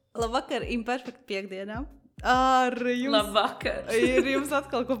Labvakar, imperfekta piekdienā. Ar jums. Labvakar. Ir jums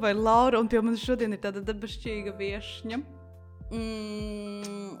atkal kopā ir Laura, un pie manis šodien ir tāda debašķīga viešņa.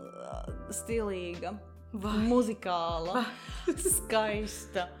 Stilīga, muzikāla,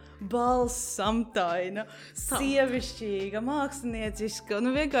 skaista, balss samtaina, sievišķīga, mākslinieciska,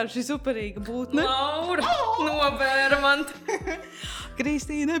 vienkārši superīga būtne. Laura, novēra man.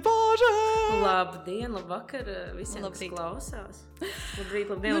 Kristīne Bāžē! Labdien, labvakar visiem, Labrīt. kas klausās.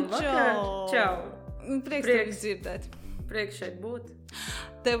 Labdien, labvakar. Čau! Čau. Prieks tevi dzirdēt. Prieks šeit būt.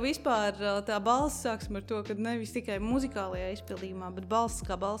 Tev vispār tā balss sāksim ar to, ka nevis tikai muzikālajā izpildījumā, bet balss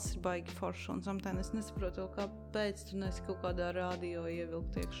kā balss ir baigi forša. Un samtaini es nesaprotu, kāpēc tu nesi kaut kādā rādio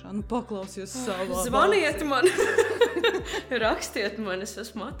ievilkt iekšā. Paklausies savā Zvaniet man. Rakstiet man, es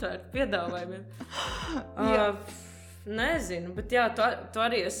esmu atvērta piedāvājumiem. Nezinu, bet jā, tu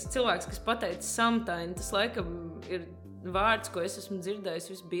arī esi cilvēks, kas pateica samtaini. Tas laikam ir vārds, ko es esmu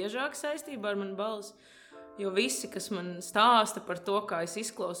dzirdējis visbiežāk saistībā ar manu balsi. Jo visi, kas man stāsta par to, kā es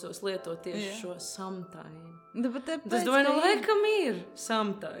izklausos, lieto tieši šo samtaini. Tas domāju, laikam ir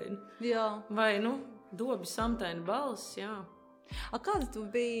samtaini. Jā. Vai, dobi samtaini balss, jā. Kāda tu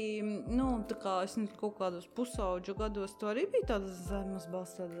biji, tā kā es nezinu, kaut kādos pusauģu gados, tu arī biji tāda zemes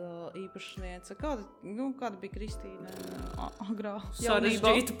balss, tāda īpašniece. Kāda bija Kristīne agrā jaunībā?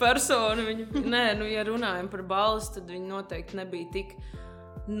 Sarežģīta persona. Nē, ja runājam par balsi, tad viņa noteikti nebija tik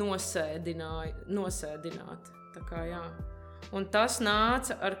nosēdināta. Tā kā jā. Un tas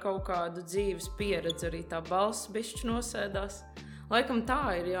nāca ar kaut kādu dzīves pieredzi, arī tā balss bišķi nosēdās. Laikam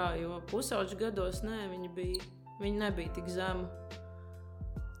tā ir, jā, jo pusauģu gados, viņa nebija tik zema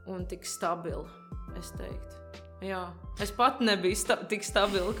un tik stabila, es teiktu. Jā, es pat nebiju tik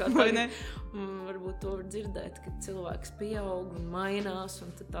stabila, kā tagad. Varbūt to var dzirdēt, kad cilvēks pieaug un mainās, un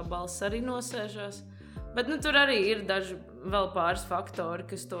tad tā balss arī nosēžās. Bet tur arī ir daži vēl pāris faktori,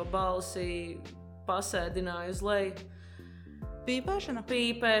 kas to balsi pasēdināja uz leju. Pīpēšana,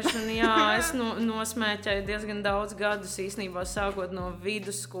 jā, es nosmēķēju diezgan daudz gadus, īstenībā sākot no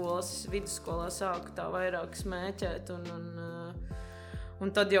vidusskolas. Vidusskolā sāku tā vairāk smēķēt, un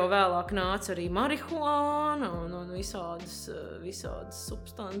tad jau vēlāk nāca arī marihuāna un visādas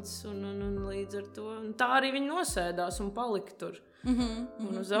substances, un līdz ar to. Un tā arī viņi nosēdās un palika tur.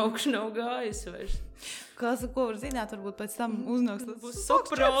 Un uz augšu nav gājis vairs. Ko var zināt, varbūt pēc tam uznāks būs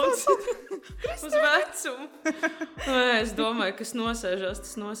soprāts uz vecumu. Es domāju, kas nosēžās,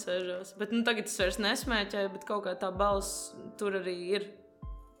 tas nosēžās. Bet tagad es vairs nesmēķēju, bet kaut kā tā balss tur arī ir.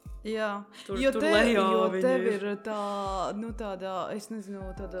 Jā, jo tev ir tāda, es nezinu,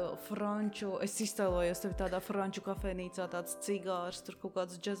 tāda franču, es iztēlojos tevi tādā franču kafēnīcā, tāds cigārs, tur kaut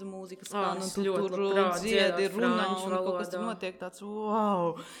kāds džeza mūzikas skan, un tur dziedi, runā, un kaut kas tur notiek tāds,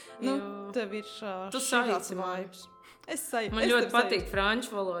 wow! Tev ir šāds vibes. Man ļoti patīk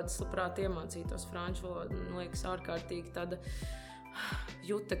franču valodas, labprāt iemācītos franču valodu, man liekas ārkārtīgi tāda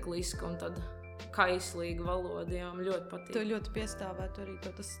jutekliska un tāda kaislīga valoda, jā, man ļoti patīk. Tu ļoti piestāvētu arī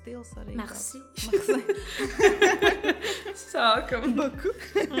to, tas stils arī. Merci. Sākam.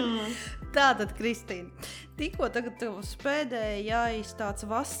 Tātad, Kristīne, tikko tagad tavs pēdējais tāds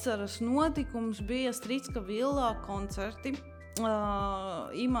vasaras notikums bija Strīcka villā koncerti.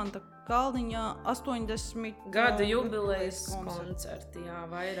 Imanta Kalniņa 80 gada jubilejas koncerti, jā,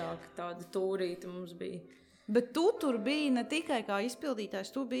 vairāk tāda tūrīta mums bija. Bet tu tur biji ne tikai kā izpildītājs,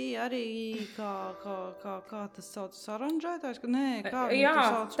 tu biji arī kā tas saucas, aranžētājs? Jā,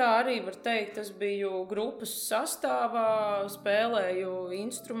 tā arī var teikt. Es biju grupas sastāvā, spēlēju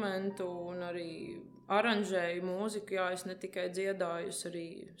instrumentu un arī aranžēju mūziku. Jā, es ne tikai dziedāju, es arī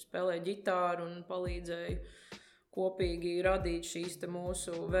spēlēju ģitāru un palīdzēju kopīgi radīt šīs te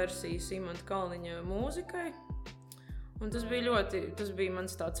mūsu versijas Imanta Kalniņa mūzikai. Un tas bija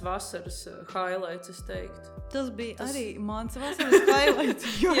mans tāds vasaras highlights, es teiktu. Tas bija arī mans vasaras highlights.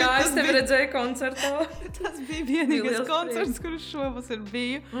 Jā, es tevi redzēju koncertā. Tas bija vienīgais koncerts, kurš šovasar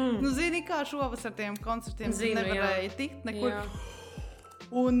biju. Zini, kā šovasar tiem koncertiem nevarēja tikt nekur. Jā.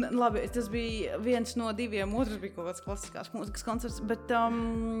 Un labi, tas bija viens no diviem, otrs bija kaut kāds klasiskās mūzikas koncerts,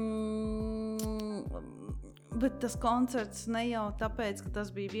 bet tas koncerts ne jau tāpēc, ka tas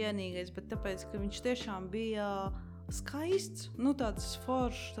bija vienīgais, bet tāpēc, ka viņš tiešām bija skaists, tāds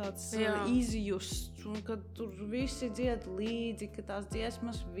foršs, tāds izjusts, un kad tur visi dzied līdzi, ka tās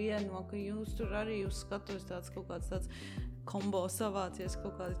dziesmas vieno, ka jūs tur arī uz skatuves kaut kāds tāds kombo savācies,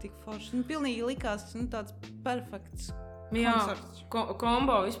 kaut kādi tik forši. Pilnīgi likās, tāds perfekts koncerts.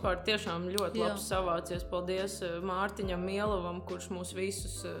 Kombo vispār tiešām ļoti labs savācies. Paldies Mārtiņam Mielavam, kurš mūs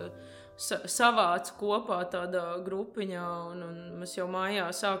visus savāca kopā tādā grupiņā, un mēs jau mājā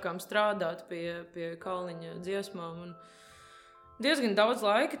sākām strādāt pie Kalniņa dziesmām. diezgan daudz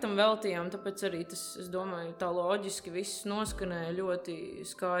laika tam veltījām, tāpēc arī tas, es domāju, tā loģiski viss noskanēja ļoti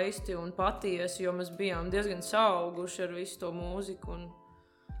skaisti un patiesi, jo mēs bijām diezgan saauguši ar visu to mūziku.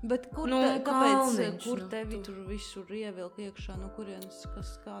 Bet kur tevi tur visur ievilk iekšā, no kurienes,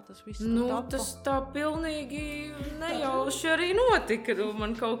 kā tas viss tapa? Tas tā pilnīgi nejauši arī notika.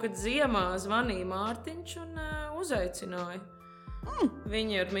 Man kaut kad ziemā zvanīja Mārtiņš un uzaicināja.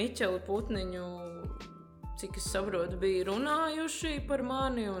 Viņi ar Miķeli Putniņu, cik es saprotu, bija runājuši par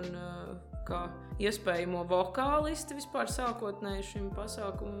mani un kā iespējamo vokālisti vispār sākotnēji šim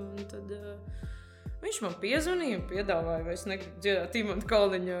pasākumam. Un tad viņš man piezvanīja un piedāvāja, vai es negribu dziedāt Imanta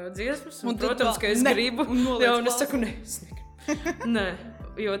Kalniņa dziesmas. Un, protams, ka es gribu. Un es saku, es negribu. Nē,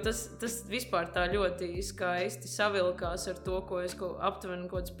 jo tas vispār tā ļoti skaisti savilkās ar to, ko es aptuveni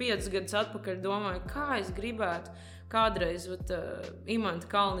kaut kāds 5 gadus atpakaļ domāju, kā es gribētu kādreiz Imanta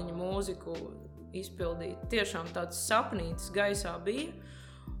Kalniņa mūziku izpildīt. Tiešām tāds sapnītis gaisā bija.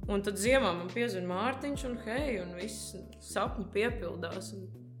 Un tad ziemā man piezvan Mārtiņš un viss sapņi piepildās. Un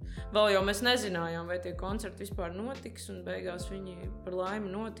vēl jau mēs nezinājām, vai tie koncerti vispār notiks, un beigās viņi par laimi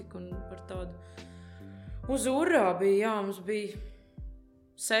notika un par tādu uz urā bija. Jā, mums bija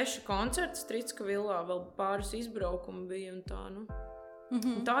 6 koncerti Stricka villā, vēl pāris izbraukumi bija un tā,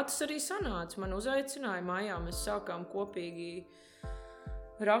 Un tā tas arī sanāca. Man uzaicināja mājā, mēs sākām kopīgi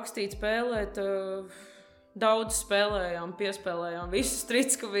rakstīt, spēlēt, daudz spēlējām, piespēlējām visu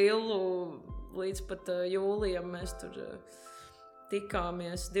Stricka villu, līdz pat jūlijam mēs tur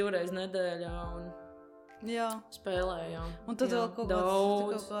tikāmies 2 reizes nedēļā un spēlējām. Un tad vēl kaut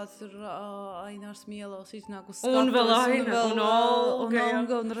kāds tur Ainārs Mielovs iznāk uz skatuves. Un vēl Aina, un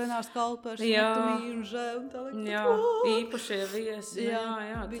Olga, un Renārs Kalpers, un Žē, un tā likt. Jā, īpašie viesi. Jā,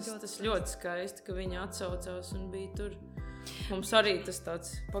 tas ļoti skaisti, ka viņi atsaucās un bija tur. Mums arī tas tāds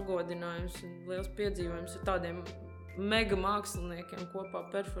pagodinājums un liels piedzīvojums ar tādiem mega māksliniekiem kopā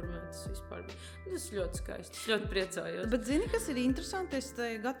performēt. Tas vispār bija. Tas ļoti skaisti. Es ļoti priecājos. Bet zini, kas ir interesanti? Es te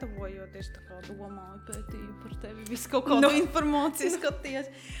gatavojoties tā kā domāju, pētīju par tevi visu kaut kādu informāciju skaties.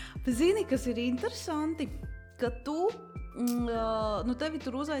 Bet zini, kas ir interesanti? Ka tu tevi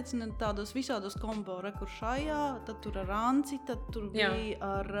tur uzaicina tādos visādos kombo, kur šajā, tad tur ar Anci, tad tur bija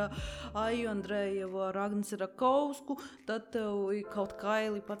ar Aju Andrejevu, ar Agnes Rakovsku, tad tev kaut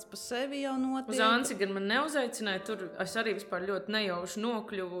kaili pats pa sevi jau notiek. Uz Anci gan man neuzaicināja, tur es arī vispār ļoti nejauši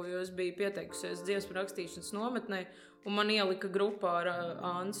nokļuvu, jo es biju pieteikusies dziesmu rakstīšanas nometnē, un man ielika grupā ar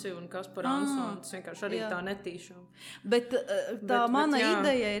Anci un Kasparu Ansu, un tas vienkārši arī tā netīšām. Bet mana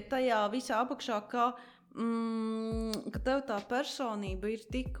ideja ir tajā visā apakšā, ka tev tā personība ir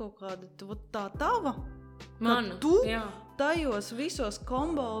tik kaut kāda tā tava, Mana, ka tu tajos visos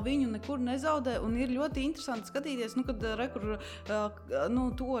kombo viņu nekur nezaudē, un ir ļoti interesanti skatīties, kad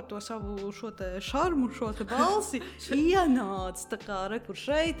tu ar to savu šo te šarmu, šo te balsi ienāc, tā kā rekur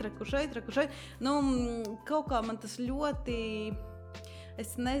šeit. Kaut kā man tas ļoti...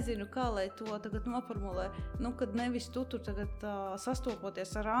 Es nezinu, kā lai to tagad noformulē. Kad nevis tu tur tagad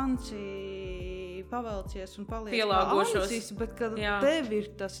sastopoties ar Anci, pavelcies un paliec Ancis, bet kad tev ir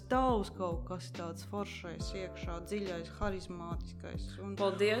tas tavs kaut kas tāds foršais iekšā, dziļais, harizmātiskais.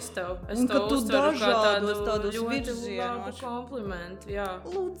 Paldies tev. Es to uztveru kā tādu ļoti labu komplimentu. Jā.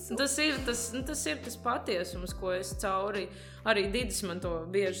 Tas ir tas patiesums, ko es cauri. Arī Didis man to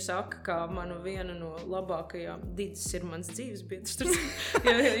bieži saka, kā manu vienu no labākajām. Didis ir mans dzīves biedrs.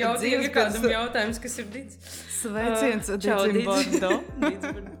 Jau ir kādam jautājums, kas ir Didis. Sveiciens Didis Bardo.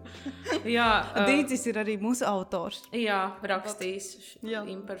 Didis ir arī mūsu autors. Jā, rakstījis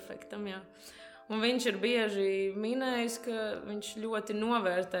Imperfektam, Un viņš ir bieži minējis, ka viņš ļoti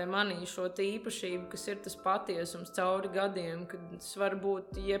novērtē manī šo īpašību, kas ir tas patiesums cauri gadiem, kad es varu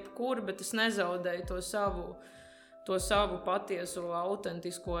būt jebkur, bet es nezaudēju to savu patieso,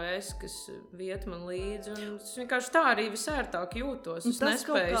 autentisko kas viet man līdzi. Un es vienkārši tā arī visērtāk jūtos. Es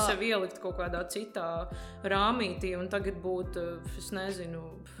nespēju sev ielikt kaut kādā citā rāmītī un tagad būt, es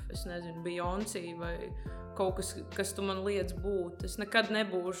nezinu, Beyoncé vai kaut kas tu man liedz būt. Es nekad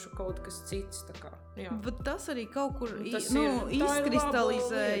nebūšu kaut kas cits. Tā kā, Bet tas arī kaut kur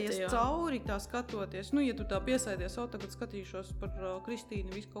izkristalizējas cauri tā skatoties. Ja tu tā piesēdies, tagad skatīšos par Kristīnu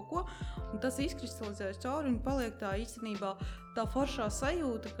visu kaut ko, un tas izkristalizējas cauri un paliek tā īstenībā tā foršā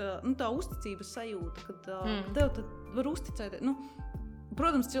sajūta, tā uzticības sajūta, kad tev tad var uzticēt.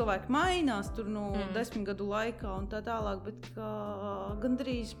 Protams, cilvēki mainās tur 10 gadu laikā un tā tālāk, bet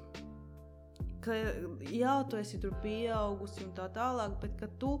gandrīz, ka tu esi tur pieaugusi un tā tālāk, bet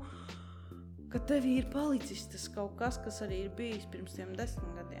ka tev ir palicis tas kaut kas arī ir bijis pirms tiem 10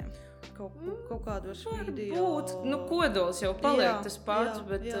 gadiem. Kaut kādos vīdeo. Kodols jau paliek tas pats,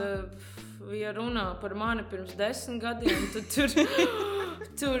 bet ja runā par mani pirms 10 gadiem, tad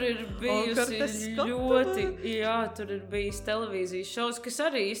tur ir bijusi ļoti, tur ir bijis televīzijas šovs, kas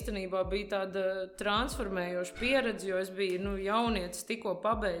arī īstenībā bija tāda transformējoša pieredze, jo es biju, jaunietis, tikko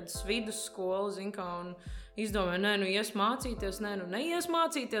pabeidzis vidusskolu, un izdomāju, ies mācīties, neies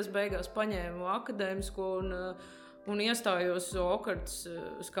mācīties, beigās paņēmu akadēmisko un iestājos Okartas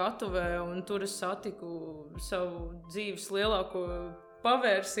skatuvē, un tur es satiku savu dzīves lielāko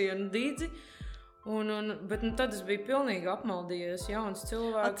pavērsienu Didzi. Bet tad es biju pilnīgi apmaldījies, jauns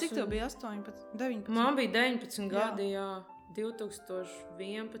cilvēks. Cik tev bija 18, 19? Man bija 19 gadi, jā.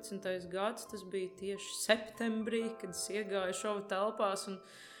 2011. gads, tas bija tieši septembrī, kad es iegāju šovu telpās,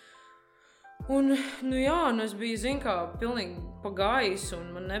 es biju, pilnīgi pagājis, un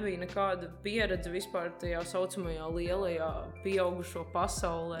man nebija nekāda pieredze vispār tajā saucamajā lielajā pieaugušo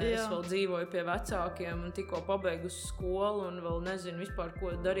pasaulē. Jā. Es vēl dzīvoju pie vecākiem un tikko pabeigusi skolu un vēl nezinu vispār,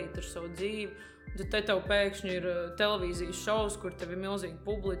 ko darīt ar savu dzīvi. Tad tev pēkšņi ir televīzijas šovs, kur tev ir milzīga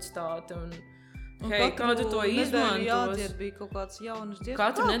publicitāte un kādu to izmantos? Jādzied bija kaut kāds jaunas dziesmas.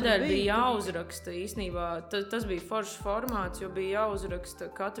 Katru nedēļu bija jāuzraksta īstenībā. Tas bija foršs formāts, jo bija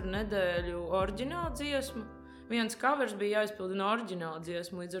jāuzraksta katru nedēļu oriģinālu dziesmu. Viens covers bija jāizpilda no oriģināla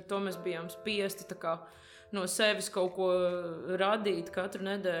dziesmu, līdz ar to mēs bijām spiesti no sevis kaut ko radīt katru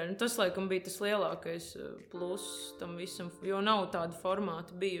nedēļu. Tas, laikam, bija tas lielākais pluss tam visam, jo nav tādi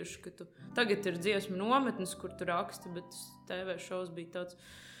formāti bijuši, ka tagad ir dziesmu nometnes, kur tu raksti, bet TV šovs bija tāds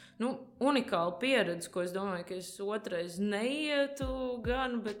unikāla pieredze, ko es domāju, ka es otrais neietu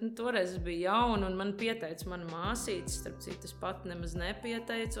gan, bet toreiz es biju jauna un man pieteica mana māsītes, starp citu es pat nemaz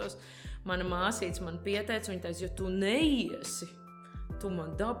nepieteicos. Mana māsītes man pieteica, viņa teica, ja tu neiesi, tu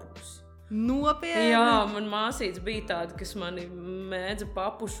man dabūsi. Nopietni? Jā, man māsītes bija tāda, kas mani mēdza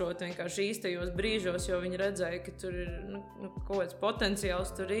papušot vienkārši īstajos brīžos, jo viņi redzēja, ka tur ir kaut kāds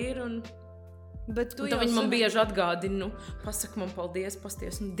potenciāls tur ir un viņi man bieži atgādina, pasaka man paldies,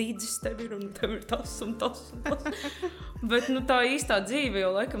 pasties, Didzis tev ir un tev ir tas un tas un tas. Bet tā īstā dzīve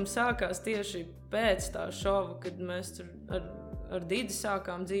jau laikam sākās tieši pēc tā šova, kad mēs tur ar Didzi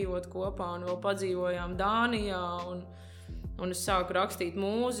sākām dzīvot kopā un vēl padzīvojām Dānijā un es sāku rakstīt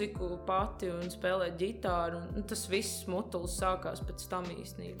mūziku pati un spēlēt ģitāru un tas viss mutulis sākās pēc tam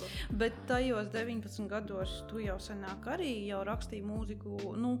īstenībā. Bet tajos 19 gados tu jau senāk arī jau rakstīji mūziku,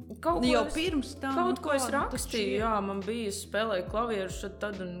 jau pirms tam? Kaut ko es rakstīju, jā, man bija, es spēlēju klavieru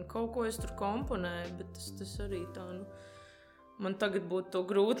tad un kaut ko es tur komponēju, bet tas arī tā, man tagad būtu to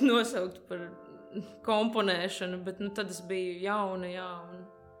grūti nosaukt par komponēšanu, bet tad es biju jauna, jā, un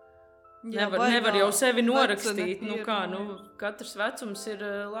nevar jau sevi norakstīt. Katrs vecums ir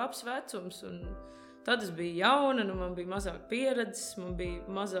labs vecums. Un tad es biju jauna, man bija mazāk pieredzes, man bija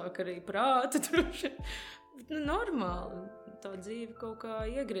mazāk arī prāta. Normāli. Tā dzīve kaut kā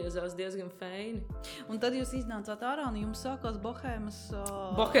iegriezās diezgan feini. Un tad jūs iznācāt ārā un jums sākās bohēmas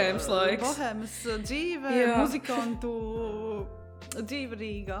laiks. Bohēmas dzīve, muzikantu dzīve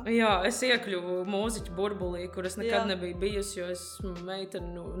Rīgā. Jā, es iekļuvu mūziķu burbulī, kur es nekad nebiju bijusi, jo esmu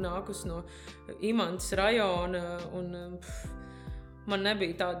meitene nākus no Imantas rajona un man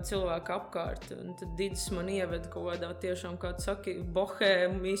nebija tāda cilvēka apkārt. Un tad Didzis man ieveda kaut kādā tiešām, kā tu saki,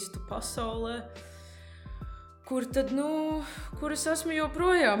 bohēmistu pasaulē, kur es esmu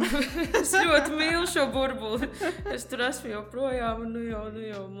joprojām. Es ļoti mīlu šo burbuli. Es tur esmu joprojām un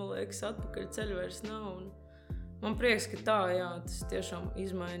jau, man liekas, atpakaļ ceļu vairs nav. Man prieks, ka tas tiešām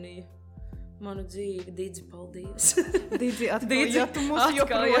izmainīja manu dzīvi. Didzi, paldies. Didzi, ja tu mūs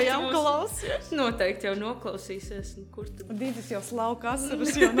joprojām klausies. Noteikti jau noklausīsies. Didzis jau slauka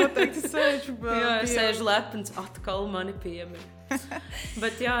asaras, jau noteikti sēž. Sēž lepns, atkal mani piemin.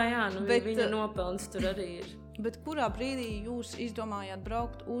 Bet viņa nopelns tur arī ir. Bet kurā brīdī jūs izdomājāt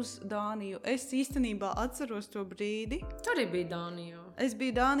braukt uz Dāniju? Es īstenībā atceros to brīdi. Tu arī biji Dānijā. Es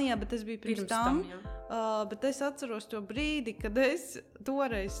biju Dānijā, bet es biju pirms tam. Bet es atceros to brīdi, kad es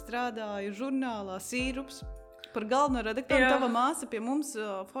toreiz strādāju žurnālā Sīrups par galveno redaktoru. Tava māsa pie mums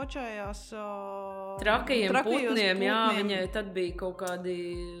fočējās trakajiem putniem. Jā, viņai tad bija kaut kādi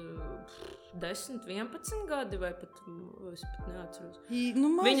 10, 11 gadi vai pat, es pat neatceros.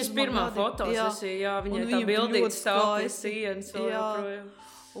 Viņas pirmā fotos, viņai tā bildīte stāv pie sienas vēl joprojām.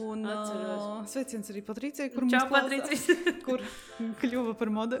 Un sveiciens arī Patricijai, kur mums klausās, kur kļuva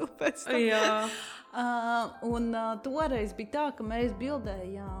par modeli pēc tam. Jā. Un toreiz bija tā, ka mēs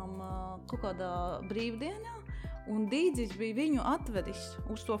bildējām kaut kādā brīvdienā, Un Dīdzis bija viņu atvedis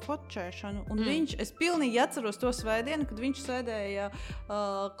uz to fotčēšanu. Un es pilnīgi atceros to svētdienu, kad viņš sēdēja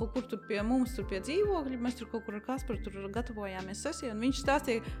kaut kur tur pie mums, tur pie dzīvokļa. Mēs tur kaut kur ar Kasparu tur gatavojāmies sesiju. Un viņš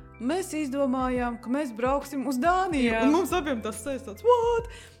stāstīja, mēs izdomājām, ka mēs brauksim uz Dāniju. Un mums abiem tas sēs tāds,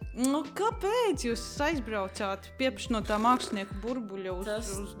 what? Nu, kāpēc jūs aizbraucāt piepaši no tā mākslinieku burbuļa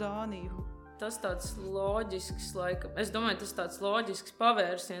uz Dāniju? Tas tāds loģisks, laikam. Es domāju, tas tāds loģisks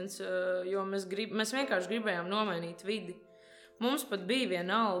pavērsiens, jo mēs vienkārši gribējām nomainīt vidi. Mums pat bija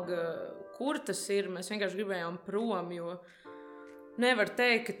vienalga, kur tas ir, mēs vienkārši gribējām prom, jo nevar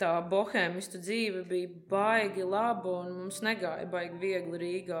teikt, ka tā bohēmistu dzīve bija baigi laba un mums negāja baigi viegli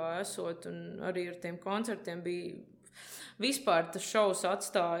Rīgā esot, un arī ar tiem koncertiem bija vispār tas šovs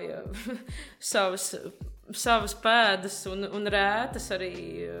atstāja savas pēdas un rētas arī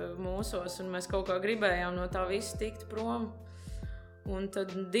mūsos, un mēs kaut kā gribējām no tā visa tikt prom. Un tad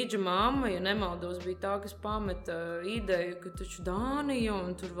Didža mamma, ja nemaldos, bija tā, kas pameta ideju, ka taču Dānija,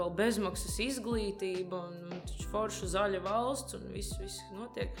 un tur vēl bezmaksas izglītība, un taču forša zaļa valsts, un viss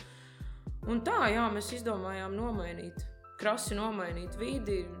notiek. Un tā, jā, mēs izdomājām krasi nomainīt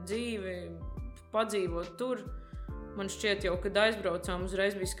vidi, dzīvi, padzīvot tur. Man šķiet jau, kad aizbraucām,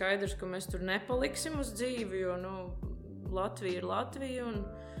 uzreiz bija skaidrs, ka mēs tur nepaliksim uz dzīvi, jo, Latvija ir Latvija, un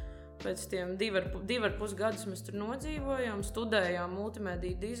pēc tiem 2,5 gadus mēs tur nodzīvojām, studējām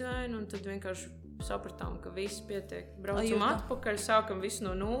multimediju dizainu, un tad vienkārši sapratām, ka viss pietiek. Braucam atpakaļ, sākam visu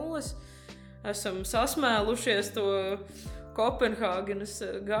no nulles, esam sasmēlušies to Kopenhāgenes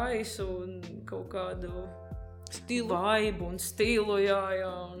gaisu un kaut kādu vaibu un stilu, jā,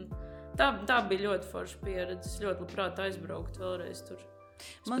 un Tā bija ļoti forša pieredze. Es ļoti labprāt aizbraukt vēlreiz tur.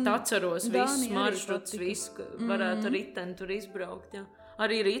 Es pat atceros visus maršrutus, visu, ka varētu ar riteni tur izbraukt. Jā.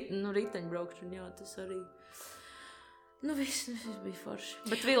 Arī riteņbraukšana, jā, tas arī. Viss bija forši.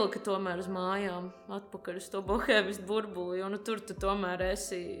 Bet vilka tomēr uz mājām atpakaļ uz to bohēmistu burbuli, jo tur tu tomēr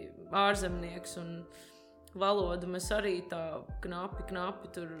esi ārzemnieks un valodu mēs arī tā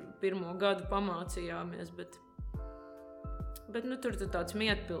knapi tur 1. gadu pamācījāmies, bet tur tu tāds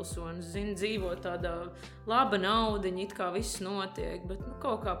mietpilsonis, dzīvo tādā laba naudiņa, it kā viss notiek, bet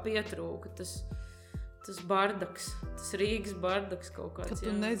kaut kā pietrūka tas bardaks, tas Rīgas bardaks kaut kāds. Kad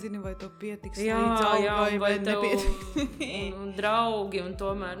tu nezini, vai to pietiks līdz algai vai nepietiks. un draugi, un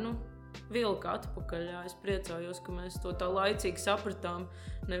tomēr, vilka atpakaļ, jā, es priecājos, ka mēs to tā laicīgi sapratām,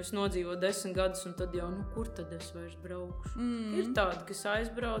 nevis nodzīvo 10 gadus, un tad jau, kur tad es vairs braukšu? Ir tādi, kas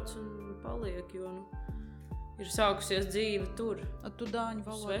aizbrauc un paliek, jo, ir sākusies dzīve tur. Tu dāņu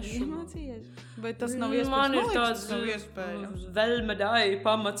valodu iemācījies? Vai tas nav iespējams? Man ir tāds velmedāji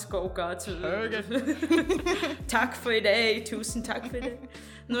pamats kaut kāds. Tak for day, tusen tak for day.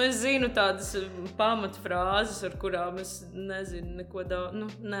 Es zinu tādas pamatfrāzes, ar kurām es nezinu neko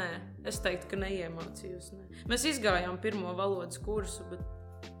daudz. Nē, es teiktu, ka neiemācījos. Nē. Mēs izgājām 1. valodas kursu, bet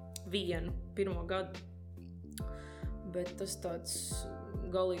 1. gadu. Bet tas tāds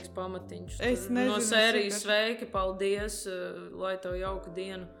galīgs pamatiņš. Es nezinu, no sērijas sveiki, paldies, lai tev jauka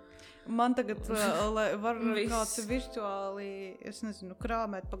diena. Man tagad var kāds virtuāli, es nezinu,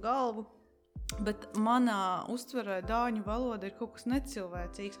 krāmēt pa galvu, bet manā uztverē dāņu valoda ir kaut kas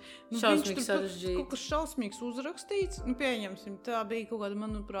necilvēcīgs. Šausmīgs sarežģīts. Kaut kas šausmīgs uzrakstīts, pieņemsim, tā bija kaut kāda,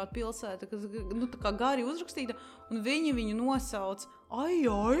 manuprāt, pilsēta, kas tā kā gari uzrakstīta, un viņu nosauc ai,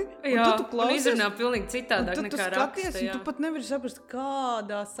 jā, un izrunā pilnīgi citādāk nekā raksta. Un tu pat nevari saprast,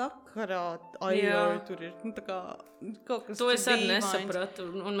 kādā sakarā ai, tur ir. Tā kā kaut kas to es arī nesapratu.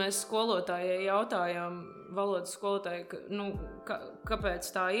 Un mēs skolotājai jautājām, valodas skolotāji, kāpēc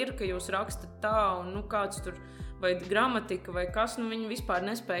tā ir, ka jūs rakstat tā, un kāds tur, vai gramatika, vai kas, viņi vispār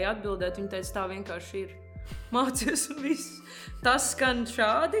nespēja atbildēt. Viņi teica, tā vienkārši ir. Mācies un viss. Tas skan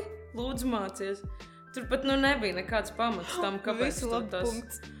šādi, lūdzu mācies. Tur pat nebija nekāds pamats tam, kāpēc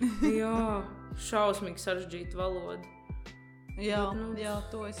tas. Jā, šausmīgi sarežģīta valoda. Jā,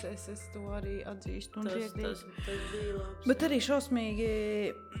 to es to arī atzīstu un dzirdīju. Tas bija labs. Bet arī šausmīgi,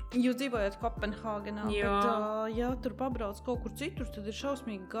 jūs dzīvojat Kopenhāgenā, bet ja tur pabrauc kaut kur citur, tad ir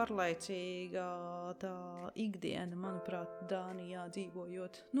šausmīgi garlaicīga tā ikdiena, manuprāt, Dānijā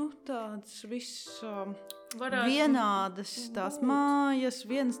dzīvojot. Tāds viss vienādas tās mājas,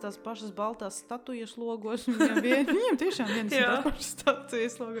 vienas tās pašas baltās statujas logos, viņiem tiešām vienas tās pašas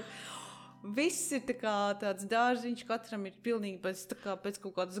statujas logos. Viss ir tāds dārziņš, katram ir pilnīgi pēc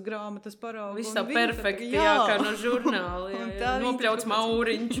kaut kādas grāmatas parauga. Viss tā perfekti, kā no žurnāla. Nopļauts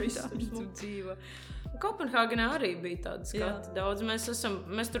mauriņš, viss tur dzīvo. Kopenhāgenā arī bija tāda skati daudz.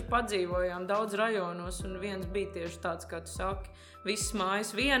 Mēs tur padzīvojām daudz rajonos, un viens bija tieši tāds, kā tu saki. Visas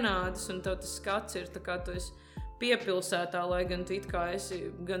mājas vienādas, un tev tas skats ir tā kā tu esi piepilsētā, lai gan tu it kā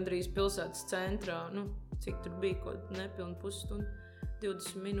esi gandrīz pilsētas centrā. cik tur bija, kaut nepilnu pusstundu,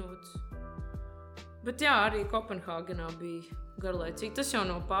 20 minūtes. Bet jā, arī Kopenhāgenā bija garlaicīgi. Tas jau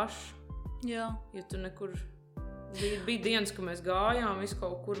no paša. Jā. Ja tu nekur... Bija dienas, ka mēs gājām visu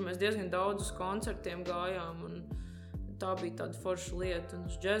kaut kur. Mēs diezgan daudz uz koncertiem gājām. Un tā bija tāda forša lieta. Un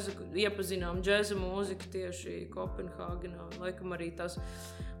iepazinām džeza mūziku tieši Kopenhāgenā. Laikam arī tās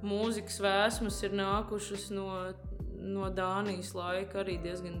mūzikas vēsmas ir nākušas no Dānijas laika arī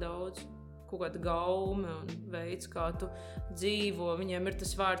diezgan daudz. Kaut kāda gaume un veids, kā tu dzīvo. Viņiem ir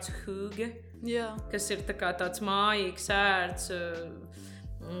tas vārds hygge, kas ir tāds mājīgs ērts,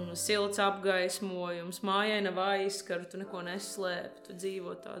 silts apgaismojums, mājaina aizskara, tu neko neslēp, tu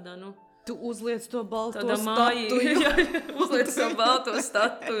dzīvo tādā, Tu uzliec to balto statuju. Uzliec to balto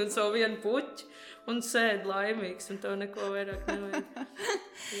statuju un savu vienu puķi un sēd laimīgs un tev neko vairāk nevajag.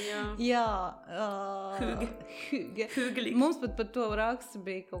 Hygge. Mums pat par to raksts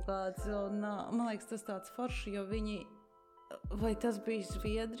bija kaut kāds, un man liekas tas tāds forši, jo viņi, vai tas bija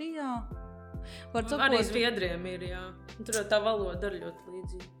Zviedrijā? Arī Zviedriem ir, jā. Tur tā valoda arī ļoti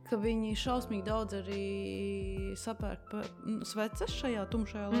līdzīga. Ka viņi šausmīgi daudz arī sapērk sveces šajā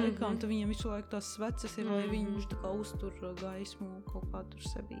tumšajā laikā, un tad viņiem visu laiku tās sveces ir, lai viņi tā kā uztur gaismu kaut kā tur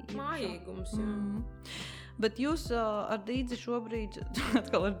sevī. Mājīgums, jā. Bet jūs ar Dīdzi šobrīd,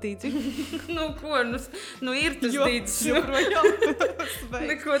 atkal ar Dīdzi? Ir tas Dīdzis.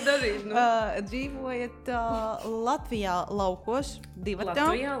 Neko darīt. Dzīvojat Latvijā laukos, Divatā.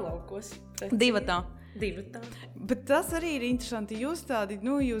 Latvijā laukos. Divatā. Bet tas arī ir interesanti. Jūs tādi,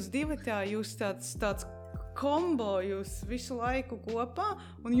 jūs Divatā, jūs tāds kombo, jūs visu laiku kopā,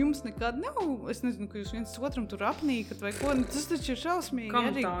 un jums nekad nav, es nezinu, ka jūs viens otram tur apnīkat vai ko, tas taču ir šausmīgi. Kam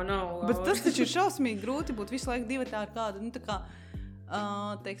arī, tā nav? Bet tas taču ir šausmīgi grūti būt visu laiku Divatā ar kādu,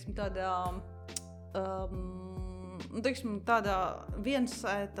 teiksim, tādā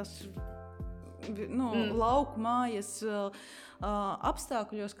viensētas, lauku mājas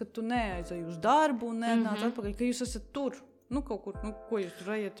apstākļos, kad tu neaizēji uz darbu un nenāc atpakaļ, ka jūs esat tur. Kaut kur, ko jūs tur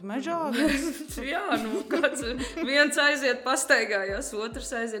ejat mežā? Jā, kāds viens aiziet pastaigājās,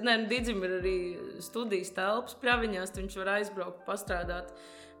 otrs aiziet. Didzim ir arī studijas telpas Pļaviņās, viņš var aizbraukt, pastrādāt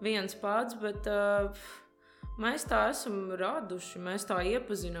viens pats, bet mēs tā esam raduši, mēs tā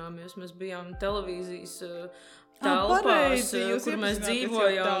iepazināmies, mēs bijām televīzijas telpās, kur mēs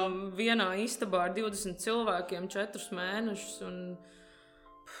dzīvojām vienā istabā ar 20 cilvēkiem 4 mēnešus,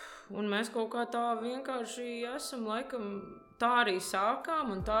 un mēs kaut kā tā vienkārši esam, laikam, tā arī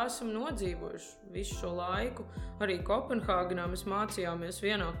sākām un tā esam nodzīvojuši visu šo laiku. Arī Kopenhāgenā mēs mācījāmies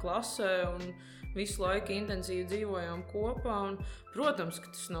vienā klasē un visu laiku intensīvi dzīvojām kopā. Un, protams,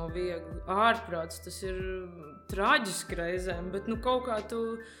 ka tas nav viegli. Ārprāts, tas ir traģiski reizēm, bet kaut kā tu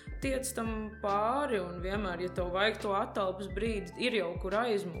tiec tam pāri un vienmēr, ja tev vajag to attelpas brīdi, ir jau kur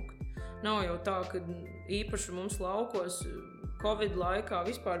aizmukt. Nav jau tā, ka īpaši mums laukos Covid laikā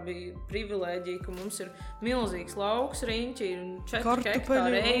vispār bija privilēģija, ka mums ir milzīgs lauks riņķi un 4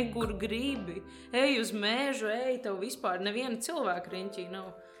 hektāri, ej, kur gribi. Ej uz mēžu, tev vispār neviena cilvēka riņķī nav.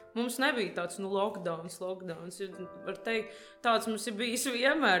 Mums nebija tāds, lockdowns. Var teikt, tāds mums ir bijis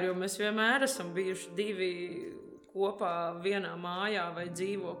vienmēr, jo mēs vienmēr esam bijuši 2 kopā vienā mājā vai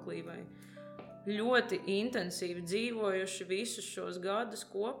dzīvoklī vai ļoti intensīvi dzīvojuši visus šos gadus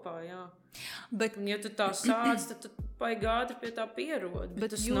kopā, jā. Bet, un ja tu tā sāc, tad tu paigi ātri pie tā pierod,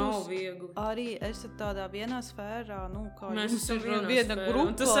 bet tas nav viegli. Arī esat tādā vienā sfērā, kā mēs jums ir viena grupa.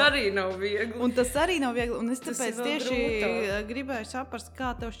 Un tas arī nav viegli. Un es tāpēc tieši gribēju saprast,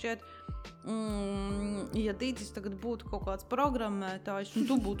 kā tev šķiet, ja Dīdzis tagad būtu kaut kāds programmētājs, un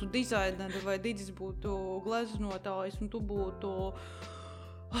tu būtu dizaineri, vai Dīdzis būtu gleznotājs, un tu būtu...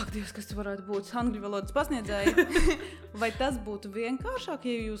 Ak, Dievs, kas tu varētu būt? Angļu valodas pasniedzēji. Vai tas būtu vienkāršāk,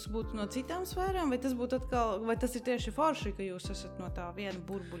 ja jūs būtu no citām sfērām, vai tas būtu atkal, vai tas ir tieši forši, ka jūs esat no tā viena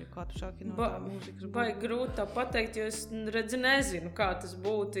burbuļa, kā tu sāki no tā mūzikas burbuļa? Vai grūti tā pateikt, jo es nezinu, kā tas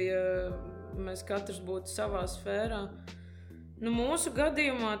būtu, ja mēs katrs būtu savā sfērā. Mūsu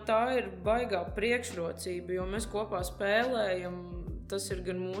gadījumā tā ir baigā priekšrocība, jo mēs kopā spēlējam, tas ir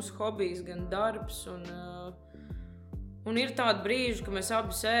gan mūsu hobijs, gan darbs, un ir tādi brīži, ka mēs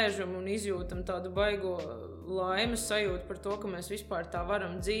abi sēžam un izjūtam tādu baigo laimes sajūtu par to, ka mēs vispār tā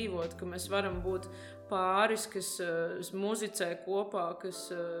varam dzīvot, ka mēs varam būt pāris, kas muzicē kopā,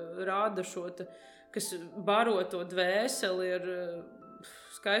 kas rāda kas baro to dvēseli ar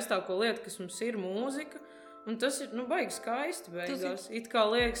skaistāko lietu, kas mums ir mūzika. Un tas ir, baigi skaisti beigās. It kā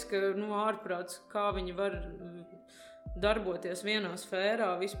liekas, ka, ārprāts, kā viņi var darboties vienā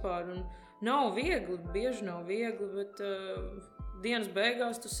sfērā vispār. Un nav viegli, bieži nav viegli, bet dienas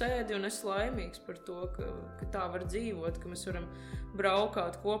beigās tu sēdi un esi laimīgs par to, ka tā var dzīvot, ka mēs varam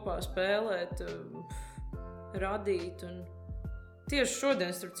braukāt kopā, spēlēt radīt. Un tieši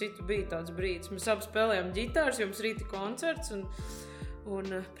šodien, starp citu, bija tāds brīdis. Mēs abi spēlējām ģitāras, jo mums rīti koncerts un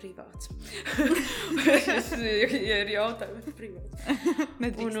privāts. Ja ir jautājumi, privāts.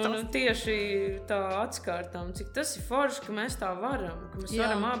 Un tieši tā atskārtām, cik tas ir forši, ka mēs tā varam, ka mēs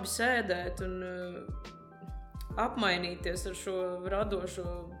varam abi sēdēt un apmainīties ar šo radošo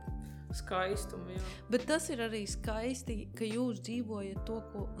skaistumu. Jā. Bet tas ir arī skaisti, ka jūs dzīvojat to,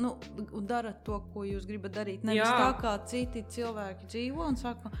 un darat to, ko jūs gribat darīt. Nevis tā, kā citi cilvēki dzīvo un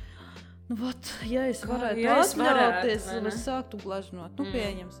saka, ja es varētu atļauties, es sāktu glažnot,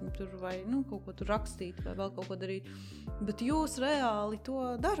 pieņemsim tur vai kaut ko tur rakstīt vai vēl kaut ko darīt. Bet jūs reāli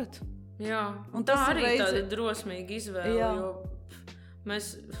to darat. Jā, un tā arī tāda drosmīga izvēle, jo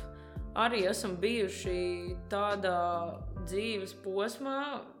mēs arī esam bijuši tādā dzīves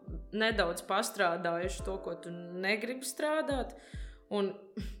posmā, nedaudz pastrādājuši to, ko tu negribi strādāt, un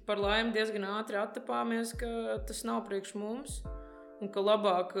par laimi diezgan ātri attapāmies, ka tas nav priekš mums, un ka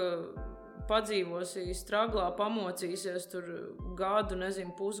labāk padzīvosi straglā, pamocīsies tur gadu,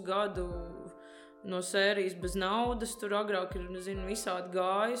 pusgadu no sērijas bez naudas, tur agrāk ir, visādi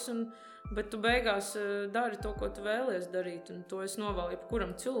gājis, bet tu beigās dari to, ko tu vēlies darīt, un to es novēlu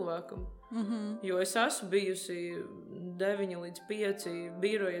jebkuram cilvēkam. Jo es esmu bijusi 9 līdz 5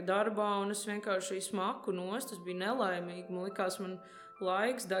 biroja darbā, un es vienkārši smaku nost, tas bija nelaimīgi, man likās, man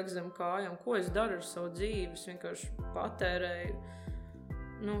laiks deg zem kājām, ko es daru ar savu dzīvi, es vienkārši patērēju.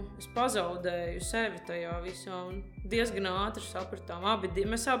 Es pazaudēju sevi tajā visā un diezgan ātri sapratām.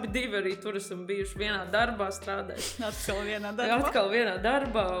 Mēs abi arī tur esam bijuši vienā darbā strādājuši. Atkal vienā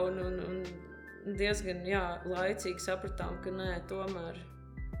darbā un diezgan laicīgi sapratām, ka nē, tomēr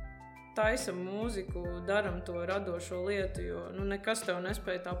taisam mūziku, daram to radošo lietu, jo nekas tev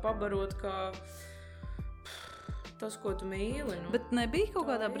nespēja tā pabarot, kā tas, ko tu mīli. Bet nebija kaut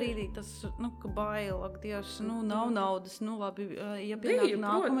kādā brīdī tas, ka bail, ak, Dievs, nav naudas, labi, ja pienāk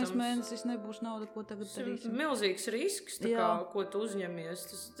nākamais mēnesis nebūs nauda, ko tagad darīsim? Milzīgs risks, ko tu uzņemies.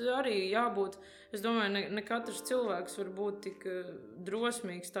 Tas arī jābūt, es domāju, ne katrs cilvēks var būt tik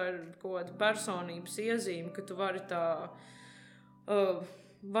drosmīgs, tā ir kaut kāda personības iezīme, ka tu vari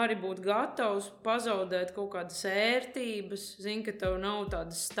vari būt gatavs pazaudēt kaut kādas ērtības, ka tev nav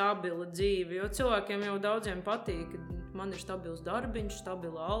tāda stabila dzīve, jo cilvēkiem jau daudziem patīk, ka man ir stabils darbiņš,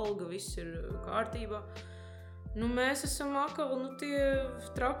 stabila alga, viss ir kārtībā. Mēs esam atkal tie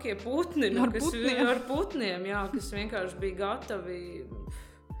trakie putni, ar putniem, kas vienkārši bija gatavi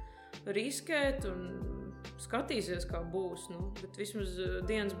riskēt un skatīsies, kā būs, bet vismaz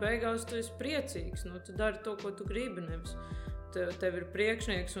dienas beigās tu esi priecīgs, tu dari to, ko tu gribi, nevis tev ir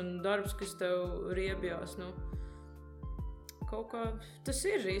priekšnieks un darbs, kas tev riebjās. Kaut kā tas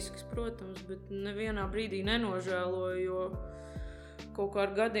ir risks, protams, bet nevienā brīdī nenožēloju, jo kaut kā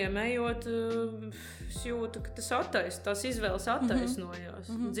ar gadiem ejot, es jūtu, ka tās izvēles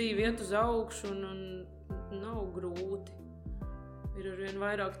attaisnojās. Dzīve iet uz augšu un nav grūti. Ir arvien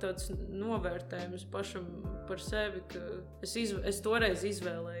vairāk tāds novērtējums pašam par sevi, ka es toreiz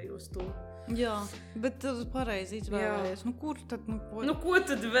izvēlējos to. Jā, bet tu pareizi izvēlējies. Kur tad? Ko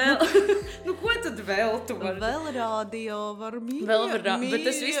tad vēl? Ko tad vēl tu vari? Vēl radio var bet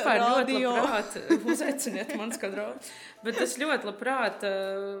es vispār ļoti labprāt, uzaiciniet mans kā draugs, bet es ļoti labprāt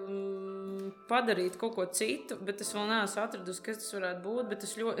padarīt kaut ko citu, bet es vēl neesmu atradusi, kas tas varētu būt, bet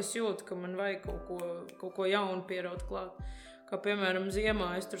es jūtu, ka man vajag kaut ko jaunu pieraut klāt. Kā, piemēram,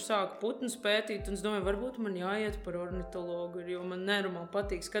 ziemā es tur sāku putnus pētīt, un es domāju, varbūt man jāiet par ornitologu, jo man nenormāli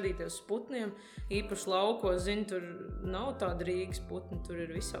patīk skatīties uz putniem, īpaši laukos, tur nav tāda Rīgas putni, tur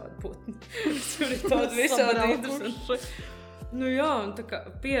ir visādi putni. Tur ir tādi visādi interesanti. Un tā kā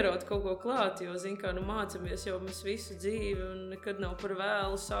pieraut kaut ko klāt, jo, mācamies jau mēs visu dzīvi, un nekad nav par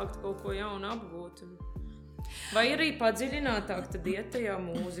vēlu sākt kaut ko jaunu apgūt. Vai arī padziļinātāk tad iet tajā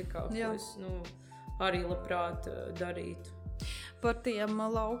mūzikā, ko es, arī labprāt darītu. Par tiem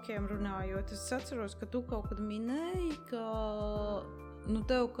laukiem runājot, es atceros, ka tu kaut kad minēji, ka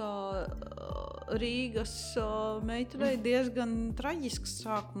tev kā Rīgas meitenei diezgan traģisks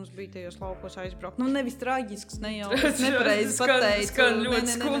sākums bija tajos laukos aizbraukt. Nevis traģisks, ne jau nepareizi pateicu. Skan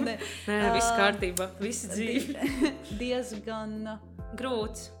ļoti skumji. Nē, viss kārtībā, visi dzīvi. Diezgan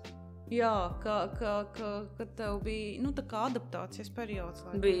grūts. Jā, ka tev bija, tā kā adaptācijas periods.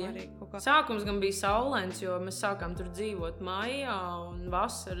 Bija. Sākums gan bija saulains, jo mēs sākām tur dzīvot maijā un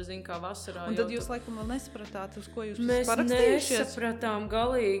vasara, vasarā. Un tad jūs laikam vēl nesapratāt, uz ko jūs mēs parakstījušies? Mēs nesapratām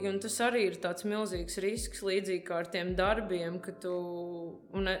galīgi, un tas arī ir tāds milzīgs risks, līdzīgi kā ar tiem darbiem, ka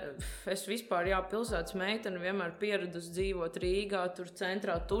es vispār, pilsētas meitene vienmēr pieradusi dzīvot Rīgā, tur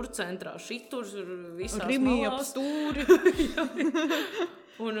centrā, šitur, visās malās. Rimija pa stūri.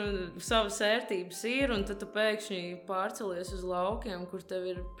 Un savas ērtības ir, un tad tu pēkšņi pārcelies uz laukiem, kur tev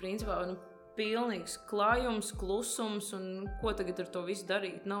ir, principā, pilnīgs klājums, klusums, un ko tagad ar to visu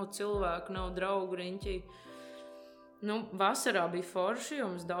darīt? Nav cilvēku, nav draugu riņķi. Vasarā bija forši, jo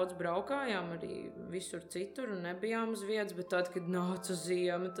mēs daudz braukājām arī visur citur un nebijām uz vietas, bet tad, kad nāca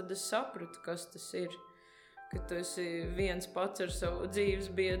ziema, tad es sapratu, kas tas ir. Kad tu esi viens pats ar savu dzīves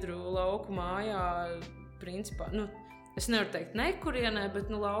biedru lauku mājā, principā, es nevaru teikt nekurienē, bet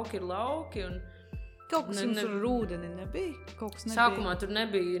lauki ir lauki. Un kaut kas jums ar ūdeni nebija? Kaut kas nebija? Sākumā tur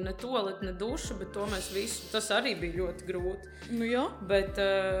nebija ne toalete, ne duša, bet to mēs visu, tas arī bija ļoti grūti. Jā. Bet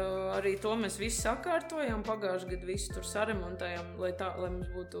arī to mēs visu sakārtojām, pagājušajā gadā visu tur saremontējām, lai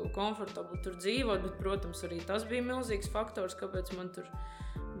mums būtu komfortabli tur dzīvot, bet, protams, arī tas bija milzīgs faktors, kāpēc man tur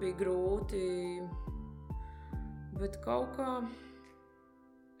bija grūti. Bet kaut kā...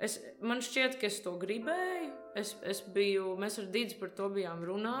 Man šķiet, ka es to gribēju. Mēs ar Didzi par to bijām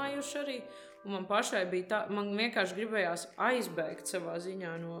runājuši arī. Un man pašai bija man vienkārši gribējās aizbēgt savā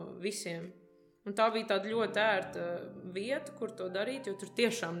ziņā no visiem. Un tā bija tāda ļoti ērta vieta, kur to darīt, jo tur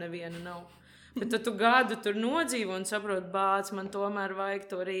tiešām neviena nav. Bet tad tu gadu tur nodzīvo un saproti, bāc, man tomēr vajag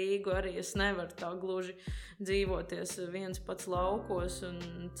to Rīgu arī. Es nevaru tā gluži dzīvoties viens pats laukos un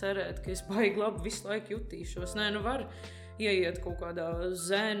cerēt, ka es baigi labi visu laiku jutīšos. Nē, var ieiet kaut kādā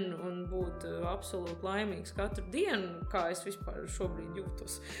zen un būt absolūti laimīgs katru dienu, kā es vispār šobrīd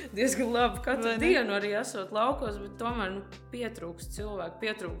jūtos. Diezgan labi katru dienu arī esot laukos, bet tomēr pietrūkst cilvēku,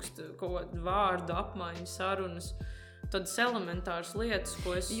 pietrūkst kaut kādu vārdu apmaiņu, sarunas, tādas elementāras lietas,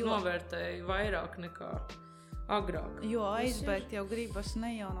 ko es novērtēju vairāk nekā agrāk. Jo aizbēgt jau gribas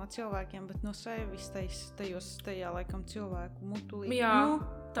ne jau no cilvēkiem, bet no sevis tajā laikam cilvēku mutulī. Jā.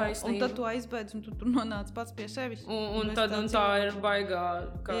 Taisnība. Un tad tu aizbēdz, un tu tur nonāc pats pie sevis. Un tā ir baigā,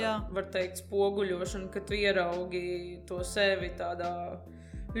 kā var teikt, spoguļošana, ka tu ieraugi to sevi tādā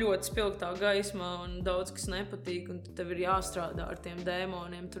ļoti spilgtā gaismā un daudz kas nepatīk, un tev ir jāstrādā ar tiem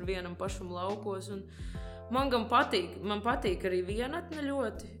dēmoniem tur vienam pašam laukos. Un man patīk arī vienatne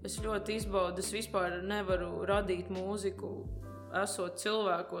ļoti. Es ļoti izbaudu, es vispār nevaru radīt mūziku, esot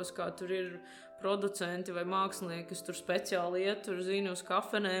cilvēkos, kā tur ir producenti vai mākslinieki, kas tur speciāli iet, tur zini uz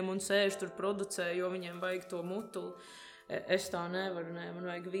kafenēm un sēž tur producē, jo viņiem vajag to mutuli. Es tā nevaru, man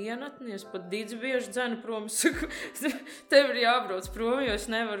vajag vienatni, es pat Didzi bieži dzenu prom, saku, tev ir jābrauc prom, jo es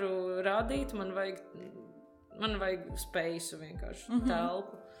nevaru radīt, man vajag spēju vienkārši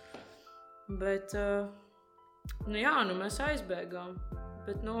telpu. Bet, mēs aizbēgām,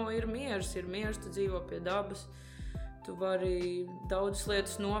 bet, ir miers, tu dzīvo pie dabas. Tu vari daudzas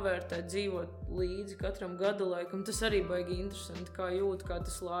lietas novērtēt, dzīvot līdzi katram gada laikam. Tas arī baigi interesanti, kā jūt, kā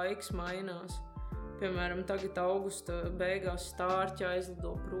tas laiks mainās. Piemēram, tagad augusta beigās stārķi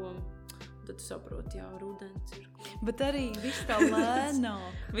aizlido prom. Tad tu saproti, rudens ir. Bet arī viss tā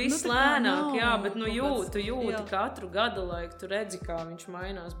lēnāk. Viss lēnāk, bet jūti katru gada laiku. Tu redzi, kā viņš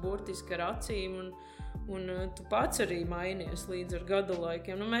mainās burtiski ar acīm, un tu pats arī mainies līdz ar gada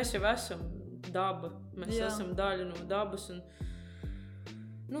laikiem. Mēs jau esam daba. Mēs esam daļa no dabas. Un,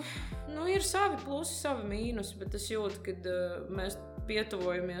 ir savi plusi, savi mīnusi, bet es jūtu, kad mēs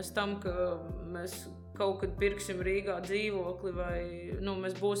pietuvojamies tam, ka mēs kaut kad pirksim Rīgā dzīvokli vai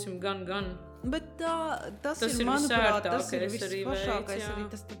mēs būsim gan. Bet tas ir, manuprāt, tas ir visforšākais, arī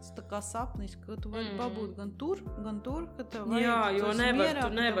tas tā kā sapnis, ka tu vari pabūt gan tur, ka tev vajag. Jā, jo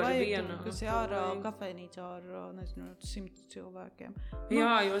nevar vienā. Kas jārā kafejnīcā ar, 100 cilvēkiem.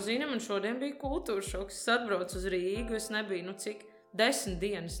 Jā, jo man šodien bija kultūras šoks. Es atbraucu uz Rīgu, es nebiju, 10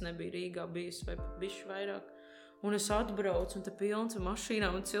 dienas nebija Rīgā bijis vai bišķi vairāk. Un es atbraucu, un te pilns ar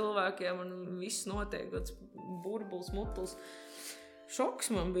mašīnām un cilvēkiem, un viss notiek, tāds burbuls, mutuls.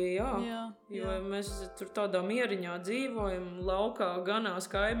 Šoks man bija, jo mēs tur tādā mieriņā dzīvojam, laukā ganās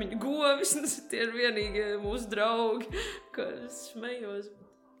kaimiņu govis, tie ir vienīgie mūsu draugi, ka es smējos.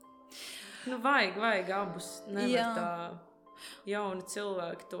 Vajag abus, nevar tā jauni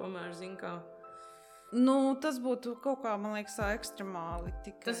cilvēki tomēr, zin kā. Tas būtu kaut kā, man liekas, tā ekstremāli.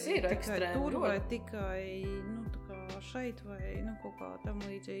 Tas ir ekstrēmi. Tur vai tikai, tā kā šeit vai, kaut kā tam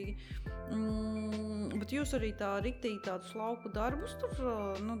līdzīgi. Bet jūs arī tā riktīgi tādus lauku darbus tur,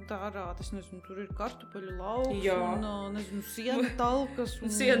 darāt. Es nezinu, tur ir kartupeļu lauks un, siena talkas.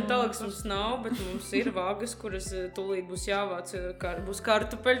 Siena talkas mums nav, bet mums ir vagas, kuras tūlīt būs jāvāc, būs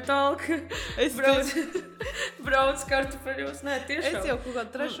kartupeļu talka. Es brauc kartupeļos. Nē, tiešām. Es jau kaut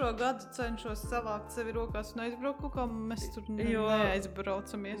kādu 3. gadu cenšos savākt sevi rokās un aizbraukt, kā mēs tur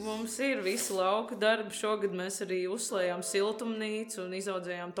neaizbraucamies. Mums ir visi lauka darbi. Šogad mēs arī uzslējām siltumnīcu un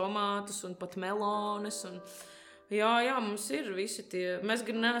izaudzējām tomātus un pat melones. Un Jā, mums ir visi tie, mēs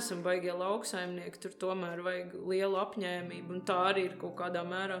gan neesam baigie lauksaimnieki, tur tomēr vajag lielu apņēmību, un tā arī ir kaut kādā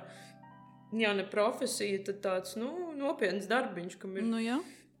mērā, ja ne profesija, tad tāds, nopietns darbiņš,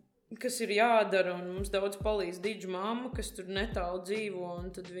 kas ir jādara, un mums daudz palīdz Didžu mamma, kas tur netālu dzīvo, un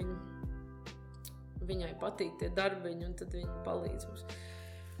tad viņai patīk tie darbiņi, un tad viņa palīdz mums.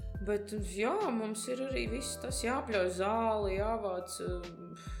 Bet, jā, mums ir arī viss tas jāpļauj zāli, jāvāc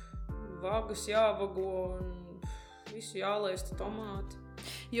vagas, jāvago, un visu jālaista tomāti.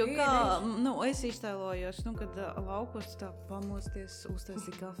 Jo kā, es iztēlojos, kad laukos tā pamosties,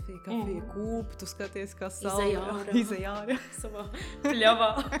 uztaisīt kafiju kūpu, tu skaties, kā saule izej ārā savā pļavā.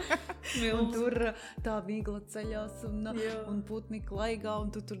 Un tur tā migla ceļās un putni klaigā,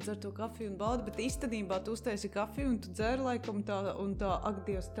 un tu tur dzer to kafiju un baudi, bet īstenībā tu uztaisi kafiju un tu dzer laikam un tā, ak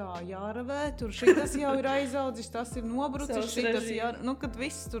Dievs, tā jāravē, tur šitas jau ir aizaudzis, tas ir nobrucis, šitas kad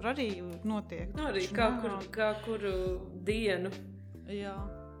viss tur arī notiek. Arī kā kuru dienu. Jā.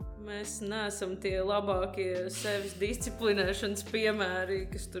 Mēs neesam tie labākie sevis disciplinēšanas piemēri,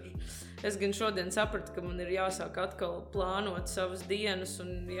 kas tur... Es gan šodien sapratu, ka man ir jāsāk atkal plānot savas dienas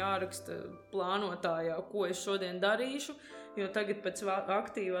un jāraksta plānotājā, ko es šodien darīšu, jo tagad pēc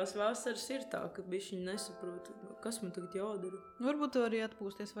aktīvās vasaras ir tā, ka bišķiņi nesaprotu, kas man tagad jādara. Varbūt tu arī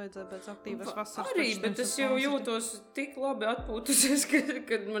atpūsties vajadzēja pēc aktīvās vasaras. Arī, bet es jau jūtos tik labi atpūtusies,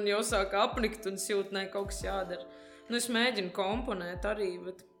 kad man jau sāk apnikt un siltnē kaut kas jādara. Es mēģinu komponēt arī,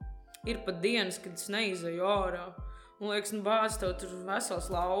 bet ir pat dienas, kad es neizēju ārā. Un liekas, bāc, tev tur vesels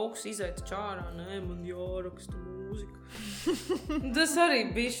lauks, izēja taču ārā. Nē, man jāraksta mūzika. Tas arī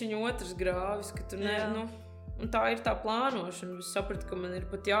bišķiņu otrs grāvis, ka tu un tā ir tā plānošana. Es sapratu, ka man ir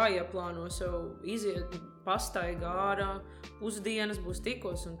pat jāieplāno sev iziet pastaigā ārā. Pusdienas būs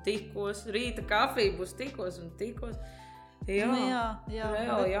tikos un tikos. Rīta kafija būs tikos un tikos. Jā,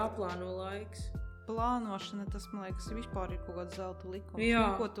 reāli jāplāno laiks. Plānošana, tas, man liekas, vispār ir kaut kāds zelta likums.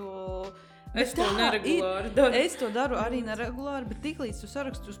 Jā. Es to neregulāri daru. Es to daru arī neregulāri, bet tiklīdz tu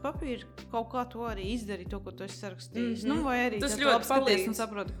saraksti uz papīra, kaut kā to arī izdari, to, ko tu esi sarakstījis. Vai arī tas tu apskaties un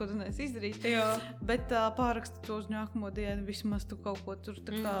saproti, ko tu neesi izdarījis. Jā. Bet pāraksti to uz nākamo dienu, vismaz tu kaut ko tur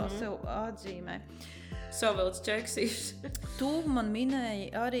tā kā sev atzīmē. Savelc čeksīšs. Tu man minēji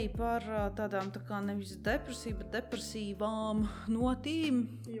arī par tādām tā kā nevis depresiju, bet depresīvām notīm,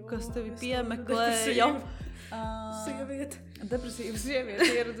 kas tevi piemeklēja. Sieviete. Depresīva sieviete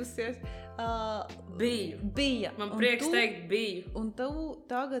ieradusies. Bija. Man prieks teikt biju. Un tu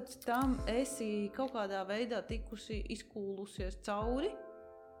tagad tam esi kaut kādā veidā tikusi izkūlusies cauri?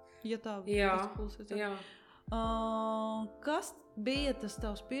 Ja tā izkūlusies cauri. Jā. Kas bija tas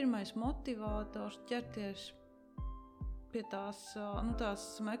tavs pirmais motivators ķerties pie tās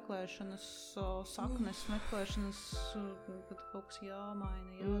meklēšanas, saknes meklēšanas, kad kaut kas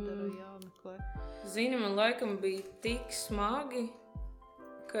jāmaina, jādara, jāmeklē? Zini, man laikam bija tik smagi,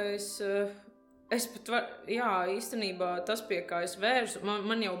 ka es pat īstenībā tas, pie kā es vērsu,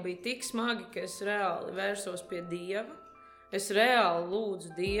 man jau bija tik smagi, ka es reāli vērsos pie Dieva. Es reāli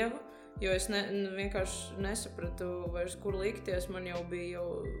lūdzu Dievu. Jo es vienkārši nesapratu vairs, kur likties. Man jau bija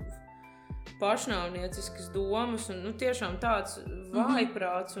pašnāvnieciskas domas un tiešām tāds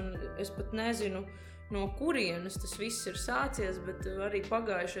vājprāts. Un es pat nezinu, no kurienes tas viss ir sācies, bet arī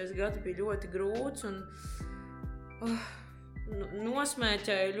pagājušais gads bija ļoti grūts. Un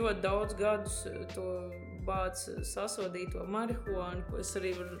nosmēķēju ļoti daudz gadus to sasodīto marihuānu, ko es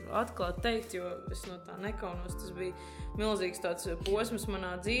arī varu atklāt teikt, jo es no tā nekaunos. Tas bija milzīgs tāds posms